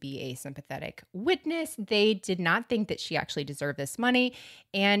Nicole to be a sympathetic witness. They did not think that she actually deserved this money.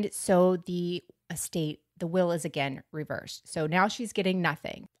 And so the estate, the will is again reversed. So now she's getting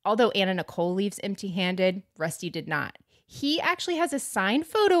nothing. Although Anna Nicole leaves empty-handed, Rusty did not. He actually has a signed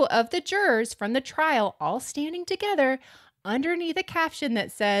photo of the jurors from the trial all standing together underneath a caption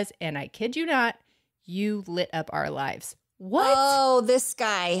that says, and I kid you not, you lit up our lives. What? Oh, this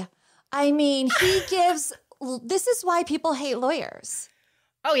guy. I mean, this is why people hate lawyers.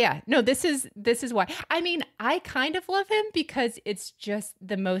 Oh yeah. No, this is why. I mean, I kind of love him because it's just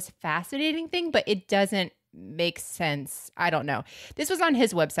the most fascinating thing, but it doesn't make sense. I don't know. This was on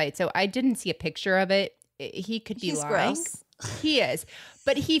his website, so I didn't see a picture of it. He could be lying. Gross. He is.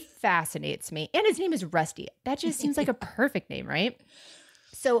 But he fascinates me. And his name is Rusty. That just seems like a perfect name, right?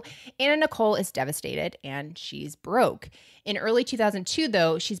 So Anna Nicole is devastated and she's broke. In early 2002,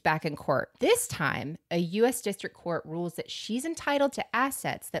 though, she's back in court. This time, a U.S. District Court rules that she's entitled to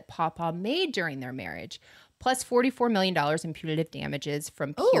assets that Pawpaw made during their marriage, plus $44 million in punitive damages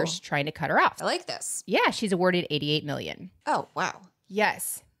from Pierce trying to cut her off. I like this. Yeah, she's awarded $88 million. Oh, wow.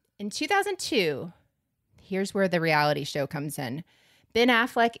 Yes. In 2002, here's where the reality show comes in. Ben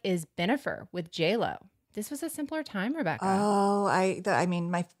Affleck is Bennifer with J-Lo. This was a simpler time, Rebekah. Oh, I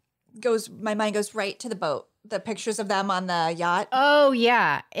mean, my mind goes right to the boat. The pictures of them on the yacht. Oh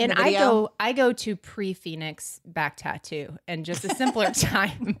yeah, and The video. I go to pre-Phoenix back tattoo and just a simpler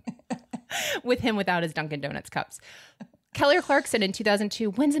time with him without his Dunkin' Donuts cups. Kelly Clarkson in 2002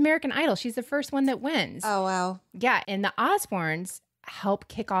 wins American Idol. She's the first one that wins. Oh wow. Yeah, and the Osbournes help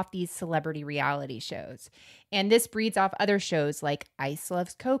kick off these celebrity reality shows. And this breeds off other shows like Ice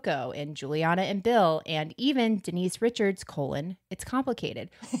Loves Coco and Juliana and Bill and even Denise Richards' It's Complicated,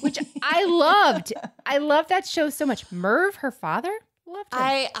 which I loved. I love that show so much. Merv, her father, loved her.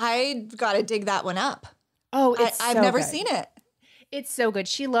 I gotta dig that one up. Oh, I've so never good. seen it. It's so good.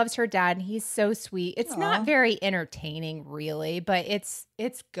 She loves her dad, and he's so sweet. It's not very entertaining, really, but it's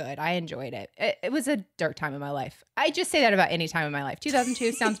good. I enjoyed it. It was a dark time in my life. I just say that about any time in my life.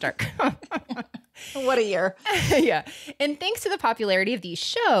 2002 sounds dark. What a year. Yeah. And thanks to the popularity of these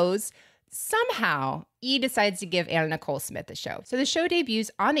shows, somehow E decides to give Anna Nicole Smith a show. So the show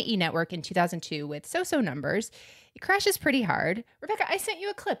debuts on the E network in 2002 with so-so numbers. It crashes pretty hard. Rebekah, I sent you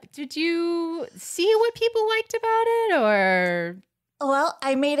a clip. Did you see what people liked about it, or? Well,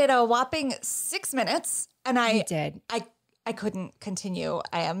 I made it a whopping 6 minutes, and You did. I couldn't continue.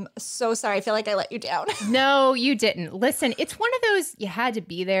 I am so sorry. I feel like I let you down. No, you didn't. Listen, it's one of those you had to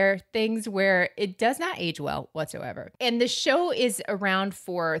be there things where it does not age well whatsoever. And the show is around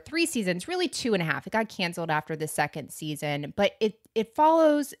for 3 seasons, really 2.5. It got canceled after the second season, but it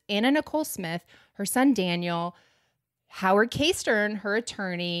follows Anna Nicole Smith, her son Daniel, Howard K. Stern, her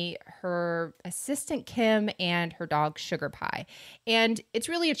attorney, her assistant Kim, and her dog Sugar Pie. And it's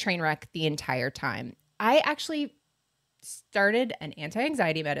really a train wreck the entire time. I actually started an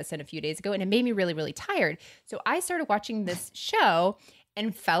anti-anxiety medicine a few days ago, and it made me really, really tired. So I started watching this show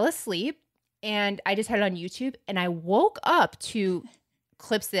and fell asleep, and I just had it on YouTube, and I woke up to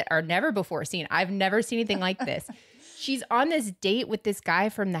clips that are never before seen. I've never seen anything like this. She's on this date with this guy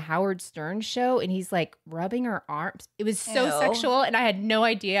from the Howard Stern show, and he's like rubbing her arms. It was so Ew. sexual, and I had no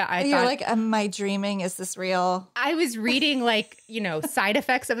idea. You're thought, like, am I dreaming? Is this real? I was reading like, side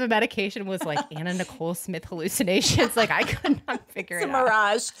effects of the medication was like Anna Nicole Smith hallucinations. Like I could not figure It's it a out.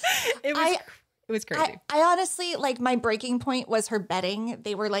 mirage. It was crazy. I honestly, like, my breaking point was her bedding.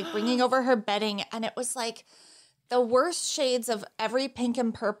 They were like bringing over her bedding, and it was like the worst shades of every pink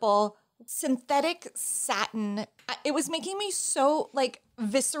and purple, synthetic satin. It was making me so like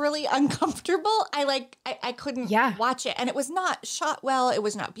viscerally uncomfortable. I couldn't watch it, and it was not shot well. It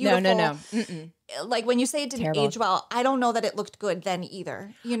was not beautiful. No. Mm-mm. Like when you say it didn't Terrible. age well, I don't know that it looked good then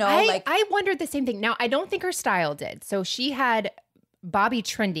either. I wondered the same thing. Now, I don't think her style did. So she had Bobby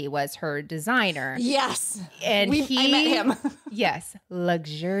Trendy was her designer. Yes. And I met him. Yes.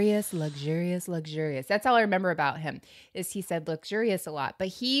 Luxurious. That's all I remember about him is he said luxurious a lot. But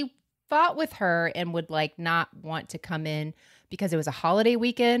he fought with her and would like not want to come in because it was a holiday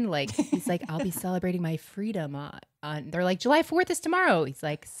weekend. Like he's like, I'll be celebrating my freedom. They're like, July 4th is tomorrow. He's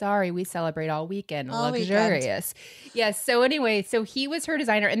like, sorry, we celebrate all weekend. All Luxurious. Yes. Yeah, so anyway, so he was her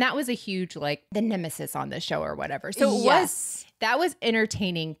designer, and that was a huge like the nemesis on the show or whatever. So it that was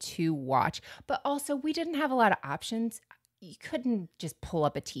entertaining to watch. But also we didn't have a lot of options. You couldn't just pull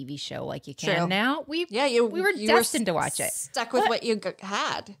up a TV show like you can now. We were destined to watch it. Stuck with what you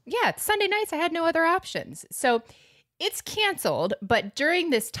had. Yeah, Sunday nights I had no other options. So it's canceled, but during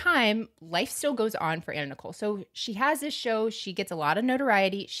this time, life still goes on for Anna Nicole. So she has this show. She gets a lot of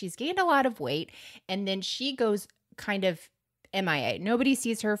notoriety. She's gained a lot of weight, and then she goes kind of MIA. Nobody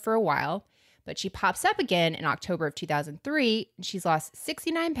sees her for a while, but she pops up again in October of 2003. She's lost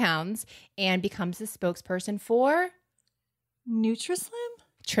 69 pounds and becomes the spokesperson for Nutrislim?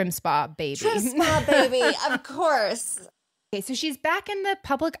 Trim Spa Baby. Trim Spa Baby, of course. Okay, so she's back in the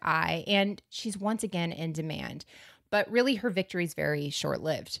public eye, and she's once again in demand. But really, her victory is very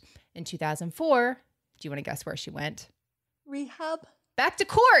short-lived. In 2004, do you want to guess where she went? Rehab? Back to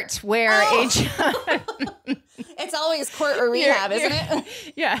court, where It's always court or rehab, isn't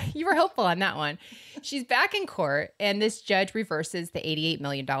it? Yeah, you were hopeful on that one. She's back in court, and this judge reverses the $88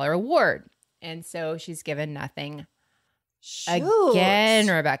 million award. And so she's given nothing. Shoot. Again,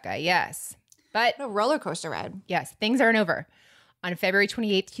 Rebekah, yes. But a roller coaster ride. Yes, things aren't over. On February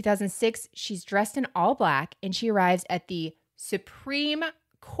 28th, 2006, she's dressed in all black, and she arrives at the Supreme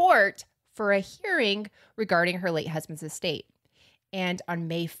Court for a hearing regarding her late husband's estate. And on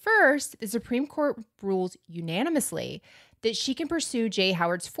May 1st, the Supreme Court rules unanimously that she can pursue J.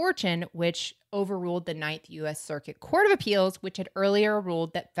 Howard's fortune, which overruled the 9th U.S. Circuit Court of Appeals, which had earlier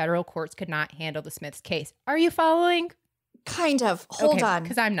ruled that federal courts could not handle the Smiths' case. Are you following? Kind of. Hold on.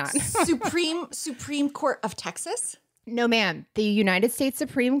 Because I'm not. Supreme Court of Texas? No, ma'am. The United States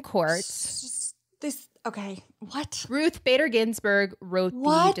Supreme Court. Okay. What? Ruth Bader Ginsburg wrote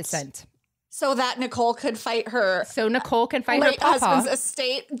the dissent. So that Nicole could fight her. So Nicole can fight her late husband's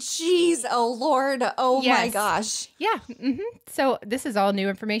estate. Jeez, oh Lord, oh my gosh. Yeah. So this is all new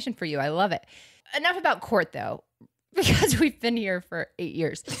information for you. I love it. Enough about court though, because we've been here for 8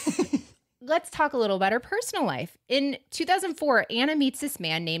 years. Let's talk a little about her personal life. In 2004, Anna meets this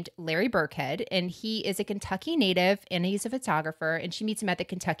man named Larry Burkhead, and he is a Kentucky native, and he's a photographer, and she meets him at the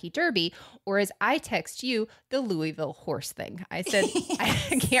Kentucky Derby, or as I text you, the Louisville horse thing. I said,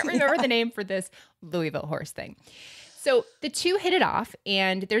 I can't remember the name for this Louisville horse thing. So the two hit it off,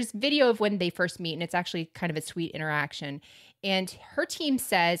 and there's video of when they first meet, and it's actually kind of a sweet interaction. And her team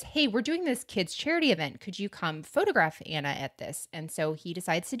says, hey, we're doing this kids' charity event. Could you come photograph Anna at this? And so he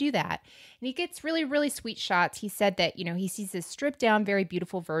decides to do that. And he gets really, really sweet shots. He said that, he sees this stripped down, very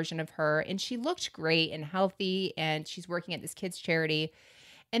beautiful version of her. And she looked great and healthy. And she's working at this kids' charity.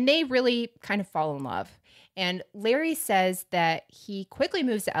 And they really kind of fall in love. And Larry says that he quickly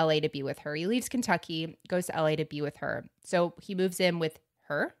moves to LA to be with her. He leaves Kentucky, goes to LA to be with her. So he moves in with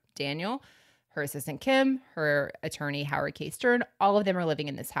her, Daniel, her assistant Kim, her attorney Howard K. Stern. All of them are living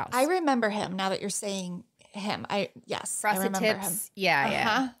in this house. I remember him now that you're saying him. Yes, I remember him.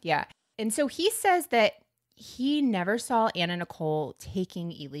 Yeah. And so he says that he never saw Anna Nicole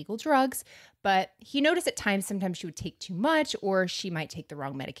taking illegal drugs, but he noticed at times sometimes she would take too much or she might take the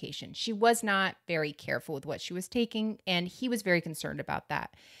wrong medication. She was not very careful with what she was taking, and he was very concerned about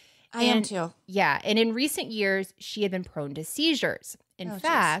that. I am too. Yeah. And in recent years, she had been prone to seizures. In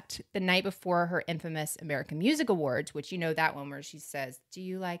fact, the night before her infamous American Music Awards, which that one where she says, "Do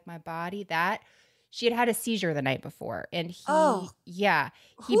you like my body?" That she had a seizure the night before. And who let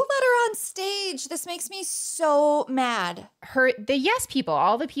her on stage? This makes me so mad. The yes people,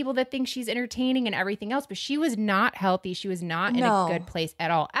 all the people that think she's entertaining and everything else, but she was not healthy. She was not in a good place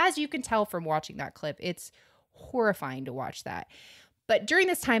at all. As you can tell from watching that clip, it's horrifying to watch that. But during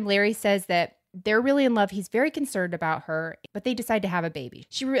this time, Larry says that they're really in love. He's very concerned about her, but they decide to have a baby.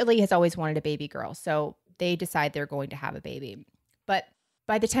 She really has always wanted a baby girl, so they decide they're going to have a baby. But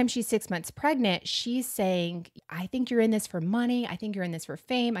by the time she's 6 months pregnant, she's saying, I think you're in this for money. I think you're in this for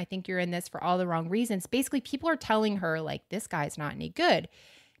fame. I think you're in this for all the wrong reasons. Basically, people are telling her, like, this guy's not any good.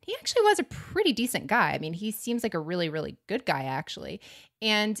 He actually was a pretty decent guy. I mean, he seems like a really, really good guy, actually.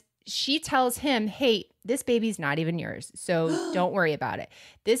 And she tells him, hey, this baby's not even yours, so don't worry about it.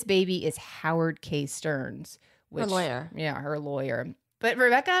 This baby is Howard K. Stern's. Her lawyer. Yeah, her lawyer. But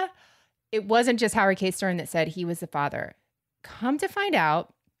Rebekah, it wasn't just Howard K. Stern that said he was the father. Come to find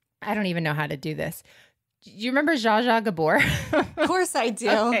out, I don't even know how to do this. Do you remember Zsa Zsa Gabor? Of course I do.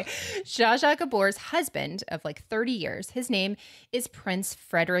 Okay. Zsa Zsa Gabor's husband of like 30 years, his name is Prince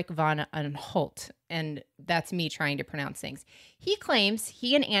Frederick von Anhalt. And that's me trying to pronounce things. He claims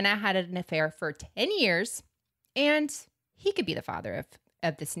he and Anna had an affair for 10 years and he could be the father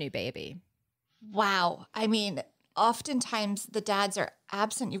of this new baby. Wow. I mean, oftentimes the dads are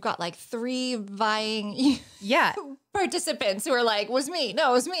absent. You've got like 3 vying participants who are like, was me.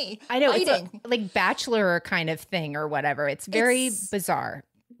 No, it was me. I know. Fighting. It's like Bachelor kind of thing or whatever. It's very bizarre.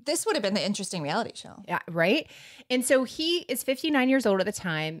 This would have been the interesting reality show. Yeah, right? And so he is 59 years old at the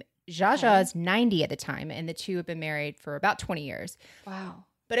time. Zsa Zsa is 90 at the time, and the two have been married for about 20 years. Wow.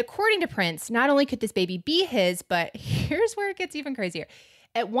 But according to Prince, not only could this baby be his, but here's where it gets even crazier.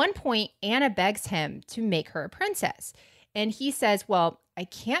 At one point, Anna begs him to make her a princess. And he says, well, I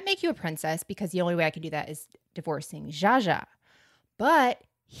can't make you a princess because the only way I can do that is divorcing Zsa Zsa. But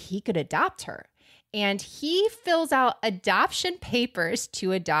he could adopt her. And he fills out adoption papers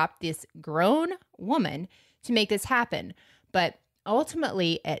to adopt this grown woman to make this happen. But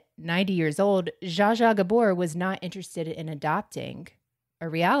ultimately, at 90 years old, Zsa Zsa Gabor was not interested in adopting a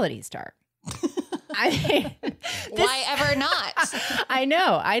reality star. I mean, why ever not? I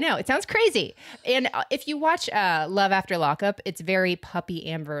know. It sounds crazy. And if you watch Love After Lockup, it's very Puppy,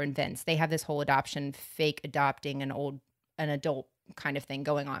 Amber, and Vince. They have this whole adoption, fake adopting an adult kind of thing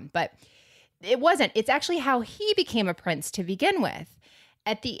going on. But it wasn't. It's actually how he became a prince to begin with.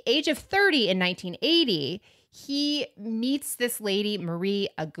 At the age of 30 in 1980, he meets this lady, Marie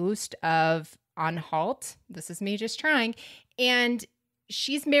Auguste of Anhalt. This is me just trying. And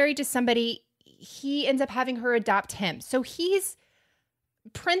she's married to somebody. He ends up having her adopt him. So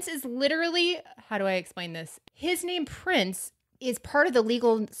Prince is literally, how do I explain this? His name Prince is part of the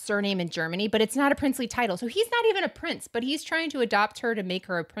legal surname in Germany, but it's not a princely title. So he's not even a prince, but he's trying to adopt her to make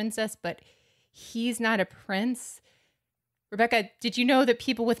her a princess, but he's not a prince. Rebekah, did you know that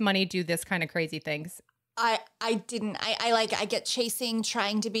people with money do this kind of crazy things? I didn't. I get chasing,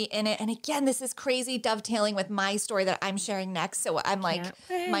 trying to be in it. And again, this is crazy dovetailing with my story that I'm sharing next. So I'm like,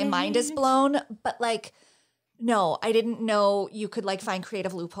 my mind is blown. But like, no, I didn't know you could like find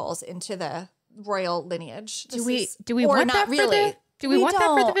creative loopholes into the royal lineage. Do we want that for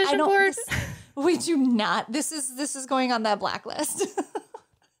the vision board? We do not. This is going on that blacklist.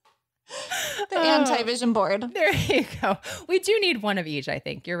 The anti-vision board. There you go. We do need one of each, I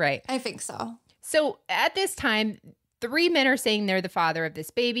think. You're right. I think so. So at this time, 3 men are saying they're the father of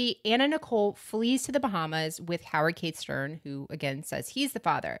this baby. Anna Nicole flees to the Bahamas with Howard K. Stern, who again says he's the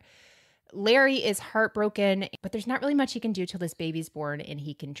father. Larry is heartbroken, but there's not really much he can do till this baby's born and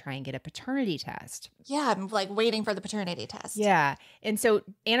he can try and get a paternity test. Yeah, I'm like waiting for the paternity test. Yeah. And so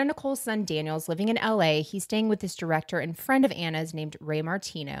Anna Nicole's son Daniel's living in LA. He's staying with this director and friend of Anna's named Ray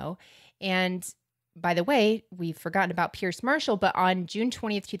Martino. And by the way, we've forgotten about Pierce Marshall, but on June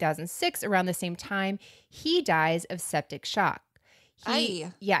 20th, 2006, around the same time, he dies of septic shock. He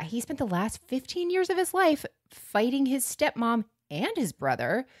spent the last 15 years of his life fighting his stepmom and his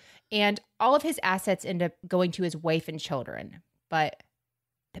brother, and all of his assets end up going to his wife and children. But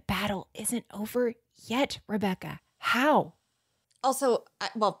the battle isn't over yet, Rebekah. How? Also,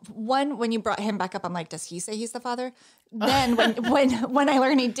 when you brought him back up, I'm like, does he say he's the father? Then when I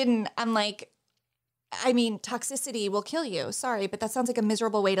learned he didn't, I'm like, I mean, toxicity will kill you. Sorry, but that sounds like a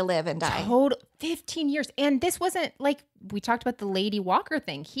miserable way to live and die. Total 15 years. And this wasn't like we talked about the Lady Walker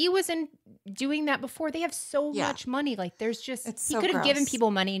thing. He wasn't doing that before. They have so much money. Like there's just, he could have given people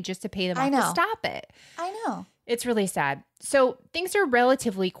money just to pay them off to stop it. I know. It's really sad. So things are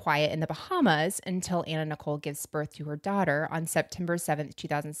relatively quiet in the Bahamas until Anna Nicole gives birth to her daughter on September 7th,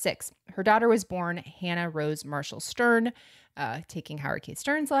 2006. Her daughter was born Hannah Rose Marshall Stern, taking Howard K.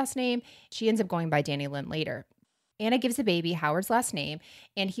 Stern's last name. She ends up going by Danny Lynn later. Anna gives the baby Howard's last name,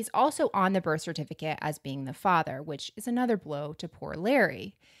 and he's also on the birth certificate as being the father, which is another blow to poor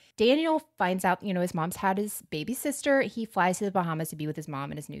Larry. Daniel finds out, his mom's had his baby sister. He flies to the Bahamas to be with his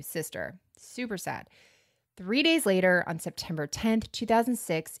mom and his new sister. Super sad. 3 days later, on September 10th,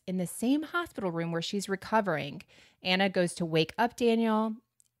 2006, in the same hospital room where she's recovering, Anna goes to wake up Daniel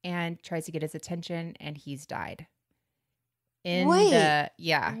and tries to get his attention, and he's died. What?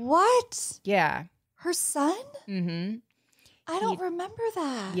 Yeah. Her son? Mm-hmm. I don't remember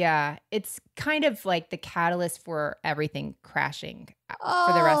that. Yeah. It's kind of like the catalyst for everything crashing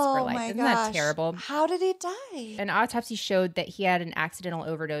for the rest of her life. Isn't that terrible? How did he die? An autopsy showed that he had an accidental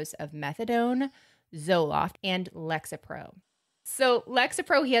overdose of methadone, Zoloft, and Lexapro. So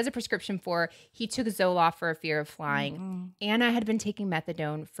Lexapro, he has a prescription for. He took Zoloft for a fear of flying. Mm-hmm. Anna had been taking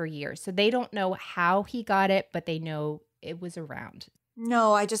methadone for years. So they don't know how he got it, but they know it was around.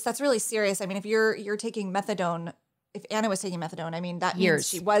 No, that's really serious. I mean, if you're taking methadone, if Anna was taking methadone, I mean, that means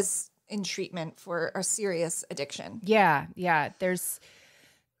she was in treatment for a serious addiction. Yeah. There's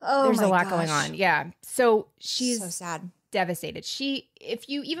a lot going on. Yeah. So she's so sad. Devastated. If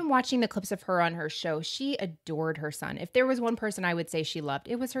you even watching the clips of her on her show, she adored her son. If there was one person I would say she loved,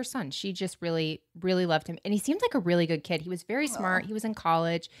 it was her son. She just really, really loved him. And he seemed like a really good kid. He was very smart. He was in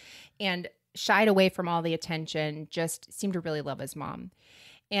college and shied away from all the attention, just seemed to really love his mom.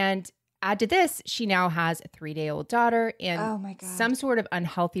 And add to this, she now has a 3-day-old daughter and some sort of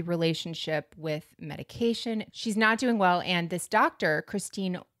unhealthy relationship with medication. She's not doing well. And this doctor,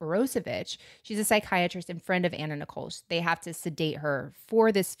 Christine Orosevich, she's a psychiatrist and friend of Anna Nicole's. They have to sedate her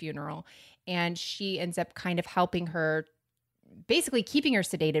for this funeral. And she ends up kind of helping her, basically keeping her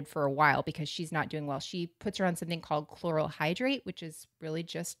sedated for a while because she's not doing well. She puts her on something called chloral hydrate, which is really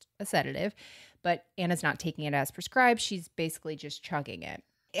just a sedative. But Anna's not taking it as prescribed. She's basically just chugging it.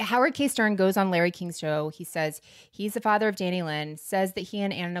 Howard K. Stern goes on Larry King's show. He says he's the father of Danny Lynn, says that he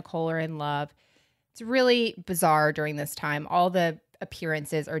and Anna Nicole are in love. It's really bizarre during this time. All the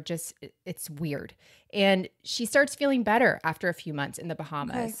appearances are just, it's weird. And she starts feeling better after a few months in the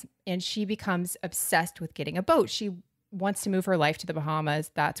Bahamas. And she becomes obsessed with getting a boat. She wants to move her life to the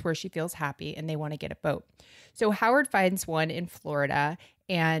Bahamas. That's where she feels happy and they want to get a boat. So Howard finds one in Florida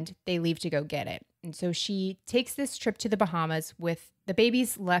and they leave to go get it. And so she takes this trip to the Bahamas with the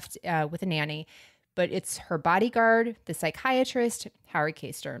babies left with a nanny, but it's her bodyguard, the psychiatrist, Howard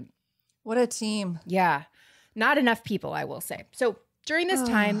K. Stern. What a team. Yeah. Not enough people, I will say. So during this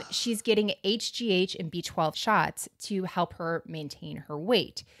time, she's getting HGH and B12 shots to help her maintain her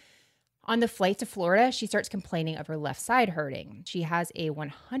weight. On the flight to Florida, she starts complaining of her left side hurting. She has a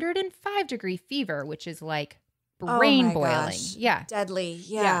 105-degree fever, which is like brain boiling. Gosh. Yeah. Deadly.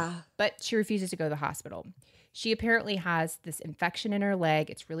 Yeah. But she refuses to go to the hospital. She apparently has this infection in her leg.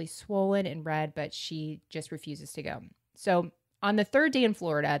 It's really swollen and red, but she just refuses to go. So on the third day in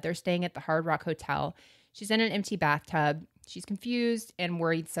Florida, they're staying at the Hard Rock Hotel. She's in an empty bathtub. She's confused and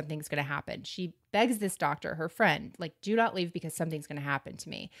worried something's going to happen. She begs this doctor, her friend, like, do not leave because something's going to happen to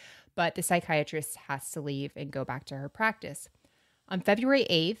me. But the psychiatrist has to leave and go back to her practice. On February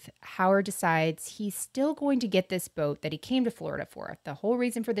 8th, Howard decides he's still going to get this boat that he came to Florida for. The whole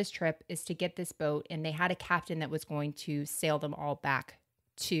reason for this trip is to get this boat, and they had a captain that was going to sail them all back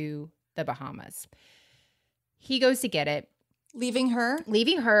to the Bahamas. He goes to get it. Leaving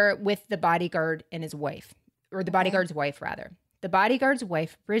her with the bodyguard and his wife, or the bodyguard's wife, rather. The bodyguard's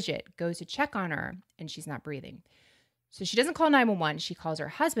wife, Bridget, goes to check on her, and she's not breathing. So she doesn't call 911. She calls her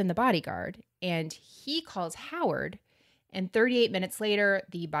husband, the bodyguard, and he calls Howard. And 38 minutes later,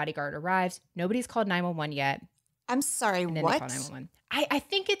 the bodyguard arrives. Nobody's called 911 yet. I'm sorry, and then what? They call 911. I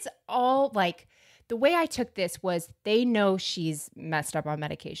think it's all like, the way I took this was they know she's messed up on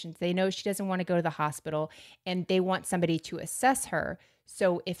medications. They know she doesn't want to go to the hospital, and they want somebody to assess her.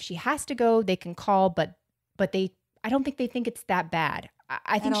 So if she has to go, they can call, but I don't think they think it's that bad.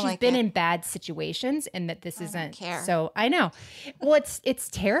 I think she's been in bad situations, and that this isn't. Care. So I know. Well, it's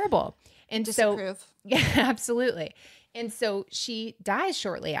terrible. And Disapprove. So yeah, absolutely. And so she dies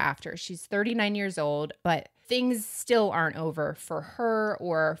shortly after. She's 39 years old, but things still aren't over for her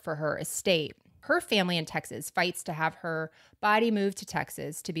or for her estate. Her family in Texas fights to have her body moved to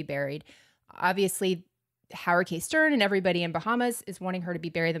Texas to be buried. Obviously, Howard K. Stern and everybody in Bahamas is wanting her to be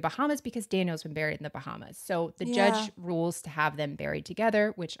buried in the Bahamas because Daniel's been buried in the Bahamas. So the judge rules to have them buried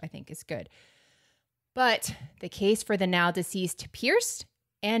together, which I think is good. But the case for the now deceased Pierce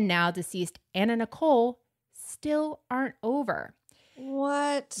and now deceased Anna Nicole still aren't over.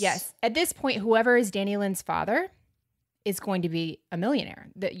 What? Yes. At this point, whoever is Danny Lynn's father is going to be a millionaire.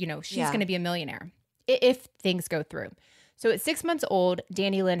 She's going to be a millionaire if things go through. So at 6 months old,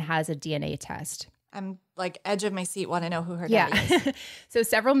 Danny Lynn has a DNA test. I'm like edge of my seat, want to know who her daddy is. So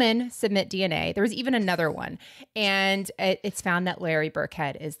several men submit DNA. There was even another one. And it's found that Larry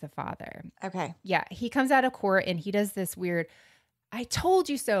Burkhead is the father. Okay. Yeah. He comes out of court and he does this weird, I told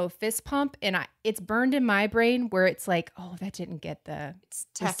you so fist pump. And it's burned in my brain where it's like, oh, that didn't get the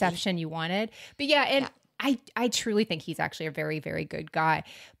reception you wanted. But yeah. I truly think he's actually a very, very good guy.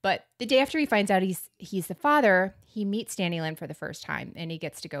 But the day after he finds out he's the father, he meets Danny Lynn for the first time, and he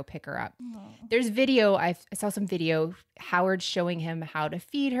gets to go pick her up. Aww. There's video. I saw some video. Howard showing him how to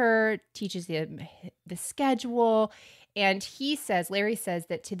feed her, teaches him the schedule. And Larry says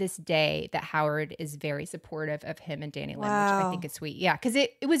that to this day that Howard is very supportive of him and Danny Lynn, which I think is sweet. Yeah, because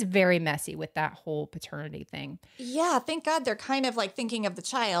it was very messy with that whole paternity thing. Yeah, thank God they're kind of like thinking of the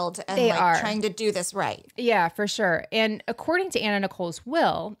child and they are trying to do this right. Yeah, for sure. And according to Anna Nicole's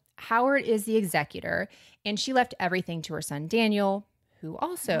will, Howard is the executor, and she left everything to her son Daniel, who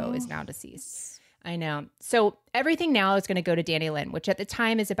also is now deceased. I know. So everything now is going to go to Danny Lynn, which at the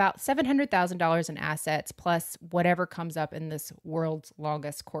time is about $700,000 in assets, plus whatever comes up in this world's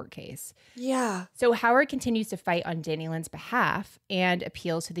longest court case. Yeah. So Howard continues to fight on Danny Lynn's behalf and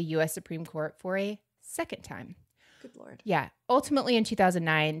appeals to the U.S. Supreme Court for a second time. Good Lord. Yeah. Ultimately, in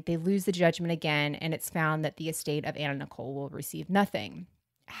 2009, they lose the judgment again, and it's found that the estate of Anna Nicole will receive nothing.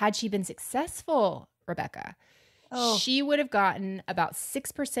 Had she been successful, Rebekah, she would have gotten about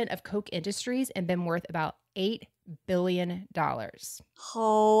 6% of Koch Industries and been worth about $8 billion.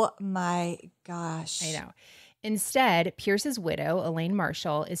 Oh my gosh. I know. Instead, Pierce's widow, Elaine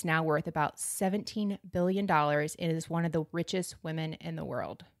Marshall, is now worth about $17 billion and is one of the richest women in the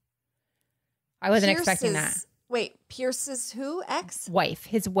world. I wasn't expecting that. Wait, Pierce's who? Ex? Wife.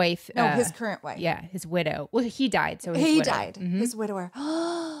 His wife. No, his current wife. Yeah, his widow. Well, he died. So he died. Mm-hmm. His widower.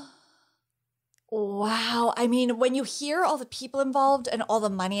 Wow. I mean, when you hear all the people involved and all the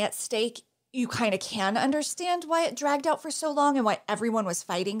money at stake, you kind of can understand why it dragged out for so long and why everyone was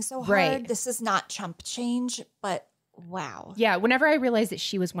fighting so hard. Right. This is not chump change, but wow. Yeah. Whenever I realized that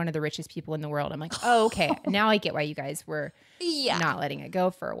she was one of the richest people in the world, I'm like, oh, okay. Now I get why you guys were not letting it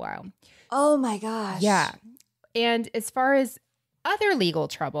go for a while. Oh my gosh. Yeah. And as far as other legal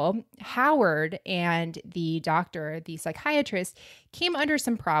trouble, Howard and the doctor, the psychiatrist, came under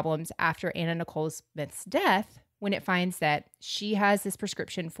some problems after Anna Nicole Smith's death when it finds that she has this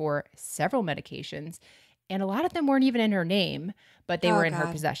prescription for several medications, and a lot of them weren't even in her name, but they were in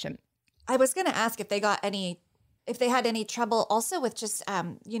her possession. I was going to ask if they had any trouble also with just, I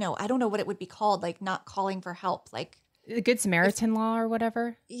don't know what it would be called, like not calling for help, like the Good Samaritan law or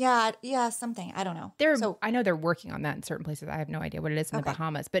whatever. Yeah, something. I don't know. I know they're working on that in certain places. I have no idea what it is in the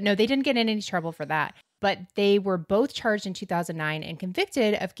Bahamas. But no, they didn't get in any trouble for that. But they were both charged in 2009 and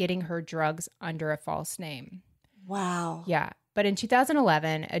convicted of getting her drugs under a false name. Wow. Yeah. But in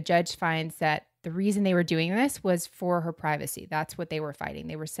 2011, a judge finds that the reason they were doing this was for her privacy. That's what they were fighting.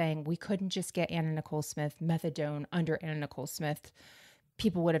 They were saying we couldn't just get Anna Nicole Smith methadone under Anna Nicole Smith.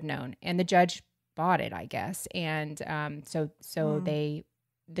 People would have known. And the judge bought it, I guess. And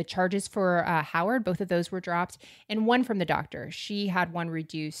the charges for Howard, both of those were dropped, and one from the doctor. She had one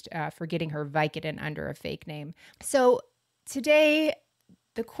reduced for getting her Vicodin under a fake name. So today,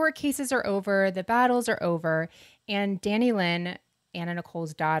 the court cases are over, the battles are over, and Danny Lynn, Anna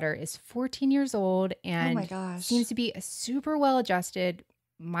Nicole's daughter, is 14 years old and oh my gosh, seems to be a super well-adjusted,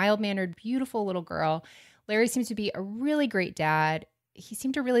 mild-mannered, beautiful little girl. Larry seems to be a really great dad. He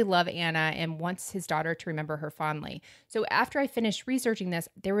seemed to really love Anna and wants his daughter to remember her fondly. So after I finished researching this,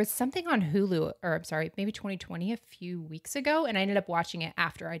 there was something on Hulu, or I'm sorry, maybe 2020, a few weeks ago, and I ended up watching it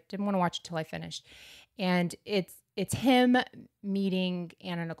after. I didn't want to watch it till I finished. And it's him meeting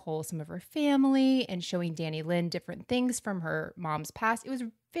Anna Nicole, some of her family, and showing Danny Lynn different things from her mom's past. It was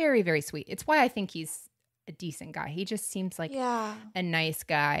very, very sweet. It's why I think he's a decent guy. He just seems like a nice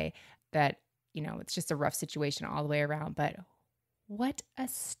guy that, you know, it's just a rough situation all the way around, but what a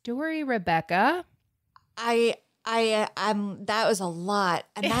story, Rebekah. that was a lot.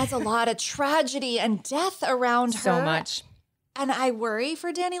 And that's a lot of tragedy and death around her. So much. And I worry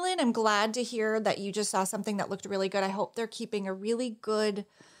for Danny Lynn. I'm glad to hear that you just saw something that looked really good. I hope they're keeping a really good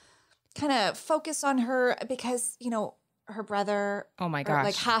kind of focus on her because, you know, her brother, oh my gosh,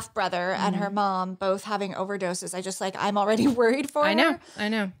 like half brother and her mom both having overdoses. I'm already worried for her. I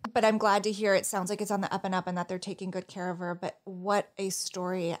know. But I'm glad to hear it sounds like it's on the up and up and that they're taking good care of her. But what a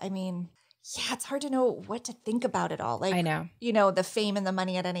story. I mean, yeah, it's hard to know what to think about it all. Like, I know. You know, the fame and the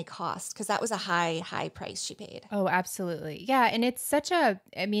money at any cost, because that was a high price she paid. Oh, absolutely. Yeah. And it's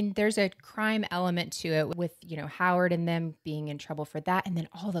there's a crime element to it with, you know, Howard and them being in trouble for that. And then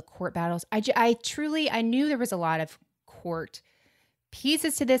all the court battles. I knew there was a lot of court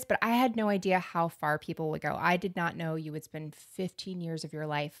pieces to this, but I had no idea how far people would go. I did not know you would spend 15 years of your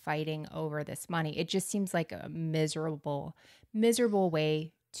life fighting over this money. It just seems like a miserable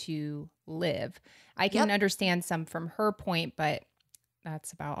way to live. I can understand some from her point, but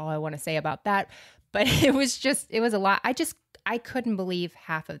that's about all I want to say about that. But it was a lot. I couldn't believe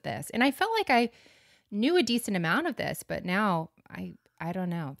half of this. And I felt like I knew a decent amount of this, but now I don't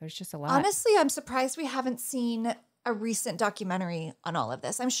know. There's just a lot. Honestly, I'm surprised we haven't seen a recent documentary on all of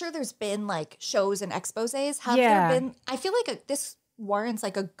this. I'm sure there's been like shows and exposés. Have there been? I feel like this warrants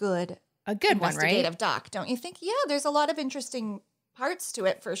like a good one, right? Investigative doc, don't you think? Yeah, there's a lot of interesting parts to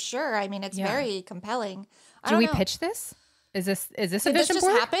it for sure. I mean, it's very compelling. Do we pitch this? Is this a Did vision this just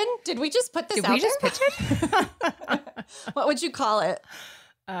board? happen? Did we just put this out Did we just pitch it? What would you call it?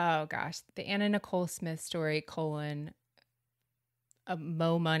 Oh gosh, the Anna Nicole Smith story :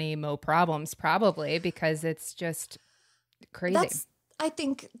 mo money, mo problems, probably, because it's just crazy. That's, I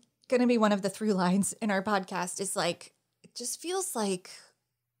think, going to be one of the through lines in our podcast is like, it just feels like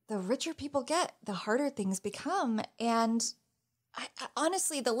the richer people get, the harder things become. And I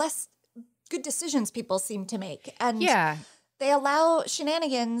honestly, the less good decisions people seem to make. And they allow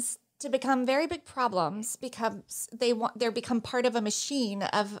shenanigans to become very big problems because they're become part of a machine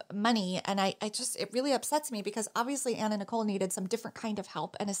of money. And it really upsets me because obviously Anna Nicole needed some different kind of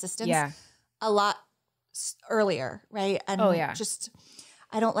help and assistance a lot earlier, right? And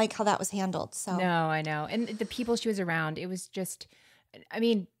I don't like how that was handled. So no, I know. And the people she was around, it was just, I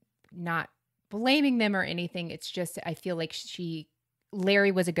mean, not blaming them or anything. It's just, I feel like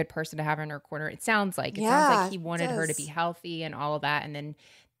Larry was a good person to have in her corner. It sounds like he wanted her to be healthy and all of that. And then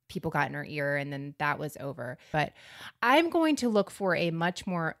people got in her ear and then that was over. But I'm going to look for a much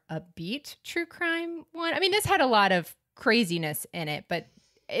more upbeat true crime one. I mean, this had a lot of craziness in it, but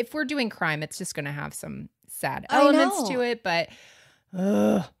if we're doing crime, it's just going to have some sad elements to it. But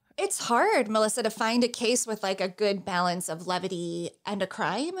it's hard, Melissa, to find a case with like a good balance of levity and a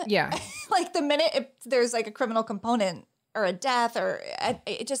crime. Yeah. Like the minute there's like a criminal component or a death or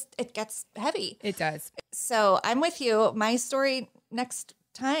it gets heavy. It does. So I'm with you. My story next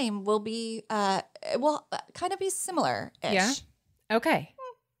time will be will kind of be similar-ish. Yeah. Okay.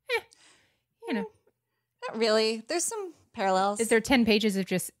 You know, not really. There's some parallels. Is there 10 pages of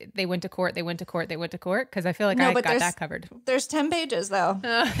just they went to court? Because I feel like I got that covered. There's 10 pages though.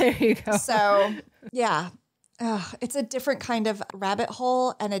 Oh, there you go. So yeah. It's a different kind of rabbit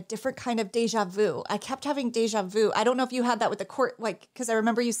hole and a different kind of deja vu. I kept having deja vu. I don't know if you had that with the court, like, because I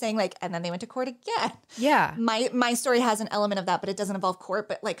remember you saying like, and then they went to court again. Yeah. My story has an element of that, but it doesn't involve court,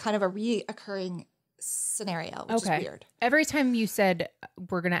 but like kind of a reoccurring scenario, which is weird. Every time you said,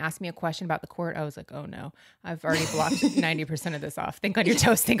 we're going to ask me a question about the court, I was like, oh no, I've already blocked 90% of this off. Think on your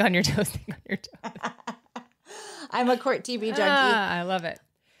toes, think on your toes, think on your toes. I'm a court TV junkie. I love it.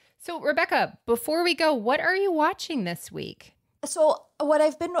 So, Rebekah, before we go, what are you watching this week? So what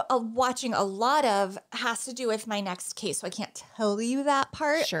I've been watching a lot of has to do with my next case. So I can't tell you that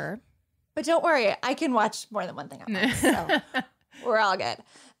part. Sure. But don't worry, I can watch more than one thing at once. So we're all good.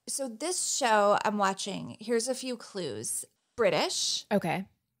 So this show I'm watching, here's a few clues. British. Okay.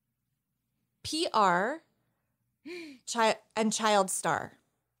 PR. And child star.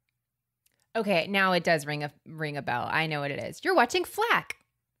 Okay, now it does ring a bell. I know what it is. You're watching Flack.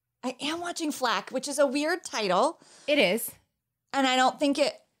 I am watching Flack, which is a weird title. It is. And I don't think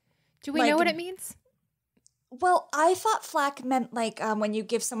it... Do we know what it means? Well, I thought flack meant like when you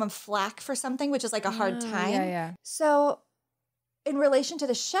give someone flack for something, which is like a hard time. Yeah. So in relation to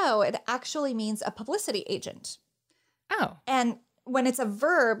the show, it actually means a publicity agent. Oh. And when it's a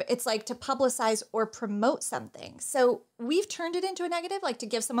verb, it's like to publicize or promote something. So we've turned it into a negative, like to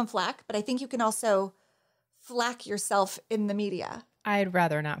give someone flack, but I think you can also flack yourself in the media. I'd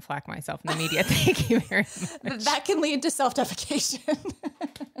rather not flack myself in the media. Thank you very much. That can lead to self-defecation.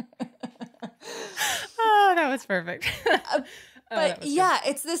 Oh, that was perfect. But yeah,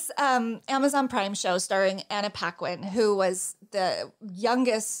 it's this Amazon Prime show starring Anna Paquin, who was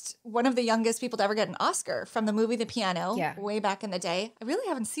one of the youngest people to ever get an Oscar from the movie The Piano way back in the day. I really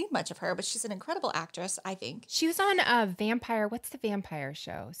haven't seen much of her, but she's an incredible actress, I think. She was on Vampire. What's the vampire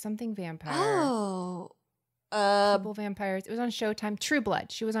show? Something vampire. Oh. People vampires. It was on Showtime. True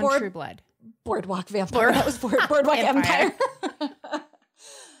Blood. She was on True Blood. Boardwalk Vampire. That was Boardwalk Empire.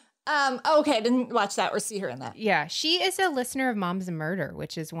 Okay, I didn't watch that or see her in that. Yeah, she is a listener of Moms and Murder,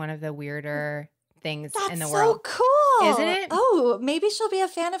 which is one of the weirder things in the That's world. so cool. Isn't it? Oh, maybe she'll be a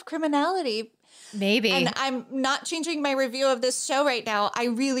fan of Criminality. Maybe. And I'm not changing my review of this show right now. I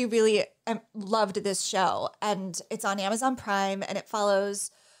really, really loved this show. And it's on Amazon Prime, and it follows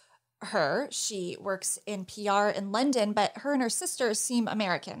her. She works in PR in London, but her and her sister seem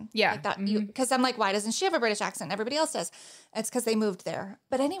American. Yeah. Like that. Because I'm like, why doesn't she have a British accent? Everybody else does. It's because they moved there.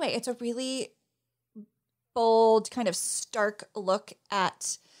 But anyway, it's a really bold, kind of stark look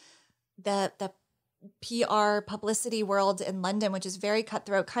at the PR publicity world in London, which is very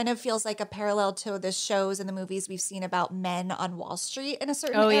cutthroat. Kind of feels like a parallel to the shows and the movies we've seen about men on Wall Street in a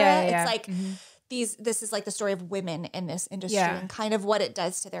certain era. Yeah. It's like this is like the story of women in this industry and kind of what it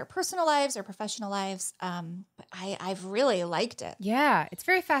does to their personal lives or professional lives. But I've really liked it. Yeah, it's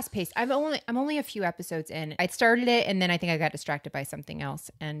very fast paced. I'm only a few episodes in. I started it and then I think I got distracted by something else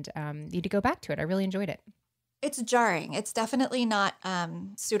and need to go back to it. I really enjoyed it. It's jarring. It's definitely not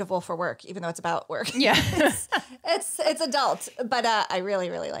suitable for work, even though it's about work. Yeah, it's adult, but I really,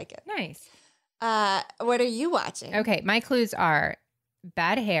 really like it. Nice. What are you watching? Okay, my clues are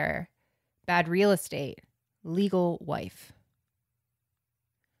bad hair, bad real estate, legal wife.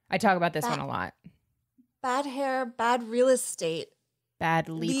 I talk about this one a lot. Bad hair, bad real estate, bad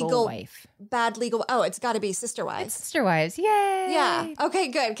legal wife. Bad legal. Oh, it's got to be Sister Wives. Sister Wives, yay! Yeah. Okay,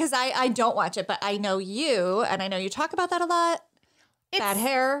 good. Because I don't watch it, but I know you, and I know you talk about that a lot. Bad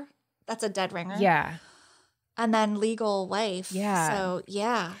hair. That's a dead ringer. Yeah. And then legal wife. Yeah. So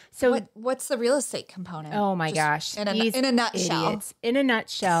yeah. So what's the real estate component? Oh my gosh. In a nutshell. Idiots. In a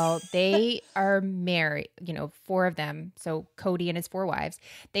nutshell, they are married, 4 of them. So Cody and his 4 wives.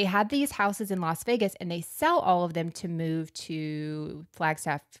 They had these houses in Las Vegas and they sell all of them to move to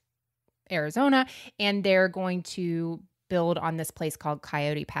Flagstaff, Arizona. And they're going to build on this place called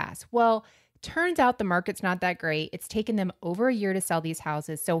Coyote Pass. Well, turns out the market's not that great. It's taken them over a year to sell these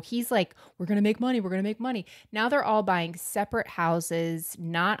houses. So he's like, we're going to make money. We're going to make money. Now they're all buying separate houses,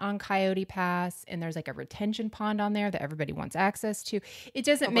 not on Coyote Pass. And there's like a retention pond on there that everybody wants access to. It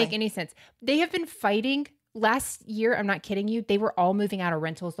doesn't make any sense. They have been fighting. Last year, I'm not kidding you, they were all moving out of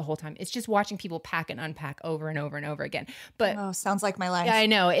rentals the whole time. It's just watching people pack and unpack over and over and over again. But sounds like my life. I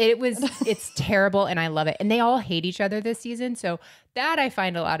know. It's terrible and I love it. And they all hate each other this season. So that I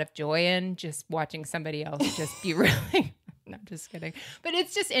find a lot of joy in, just watching somebody else just be really... No, I'm just kidding. But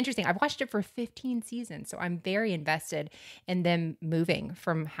it's just interesting. I've watched it for 15 seasons, so I'm very invested in them moving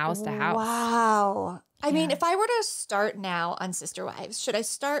from house to house. Wow. I mean, if I were to start now on Sister Wives, should I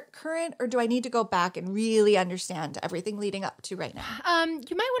start current or do I need to go back and really understand everything leading up to right now?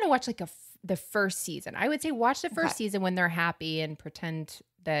 You might want to watch like the first season. I would say watch the first season when they're happy and pretend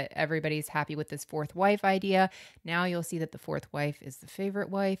that everybody's happy with this 4th wife idea. Now you'll see that the 4th wife is the favorite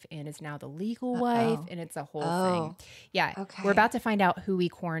wife and is now the legal wife, and it's a whole thing. Yeah. Okay. We're about to find out who he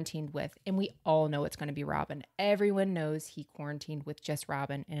quarantined with, and we all know it's going to be Robin. Everyone knows he quarantined with just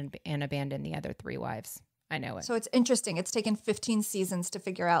Robin and abandoned the other 3 wives. I know it. So it's interesting. It's taken 15 seasons to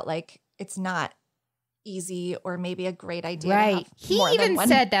figure out, like, it's not easy or maybe a great idea. Right. He even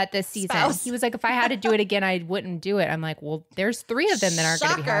said that this season. spouse. He was like, if I had to do it again, I wouldn't do it. I'm like, well, there's 3 of them that aren't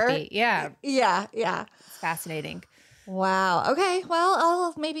going to be happy. Yeah. Yeah. Yeah. It's fascinating. Wow. Okay. Well,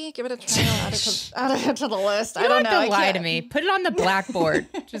 I'll maybe give it a try. Add it to the list. You don't have to lie to me. Put it on the blackboard.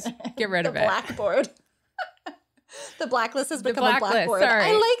 Just get rid of it. Blackboard. The blacklist has become a blackboard. Sorry.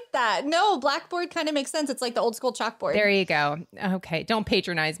 I like that. No, blackboard kind of makes sense. It's like the old school chalkboard. There you go. Okay. Don't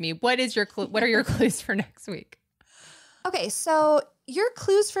patronize me. What are your clues for next week? Okay. So your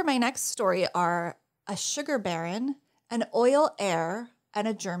clues for my next story are a sugar baron, an oil heir, and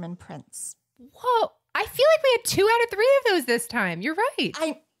a German prince. Whoa. I feel like we had 2 out of 3 of those this time. You're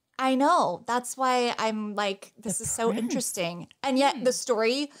right. I know. That's why I'm like, this is so interesting. And yet the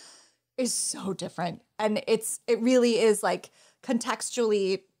story is so different. And it really is like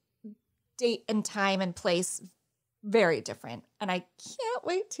contextually, date and time and place, very different. And I can't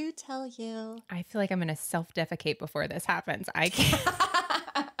wait to tell you. I feel like I'm going to self-defecate before this happens. I can't.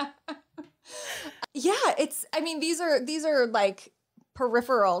 Yeah, these are like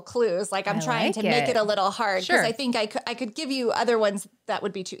peripheral clues. Like I'm trying to make it a little hard because I think I could give you other ones that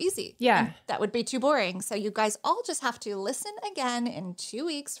would be too easy. Yeah. That would be too boring. So you guys all just have to listen again in 2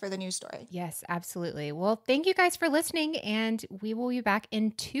 weeks for the new story. Yes, absolutely. Well, thank you guys for listening, and we will be back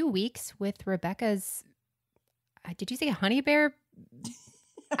in 2 weeks with Rebekah's, did you say honey bear?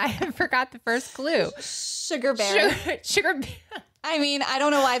 I forgot the first clue. Sugar bear. Sugar bear. I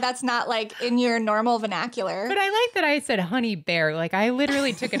don't know why that's not like in your normal vernacular. But I like that I said honey bear. Like I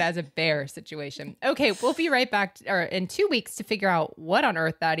literally took it as a bear situation. Okay, we'll be right back in 2 weeks to figure out what on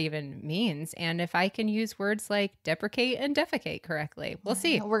earth that even means. And if I can use words like deprecate and defecate correctly. We'll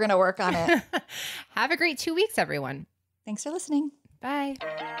see. We're going to work on it. Have a great 2 weeks, everyone. Thanks for listening. Bye.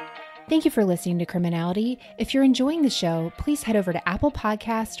 Thank you for listening to Criminality. If you're enjoying the show, please head over to Apple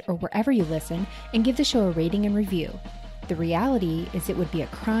Podcast or wherever you listen and give the show a rating and review. The reality is it would be a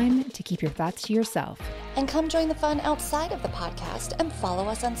crime to keep your thoughts to yourself. And come join the fun outside of the podcast and follow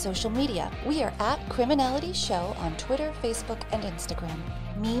us on social media. We are at Criminality Show on Twitter, Facebook, and Instagram.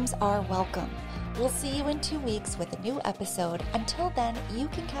 Memes are welcome. We'll see you in 2 weeks with a new episode. Until then, you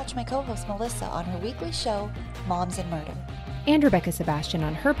can catch my co-host Melissa on her weekly show, Moms and Murder. And Rebekah Sebastian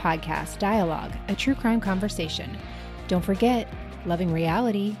on her podcast, Dialogue, a true crime conversation. Don't forget, loving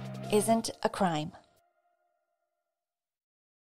reality isn't a crime.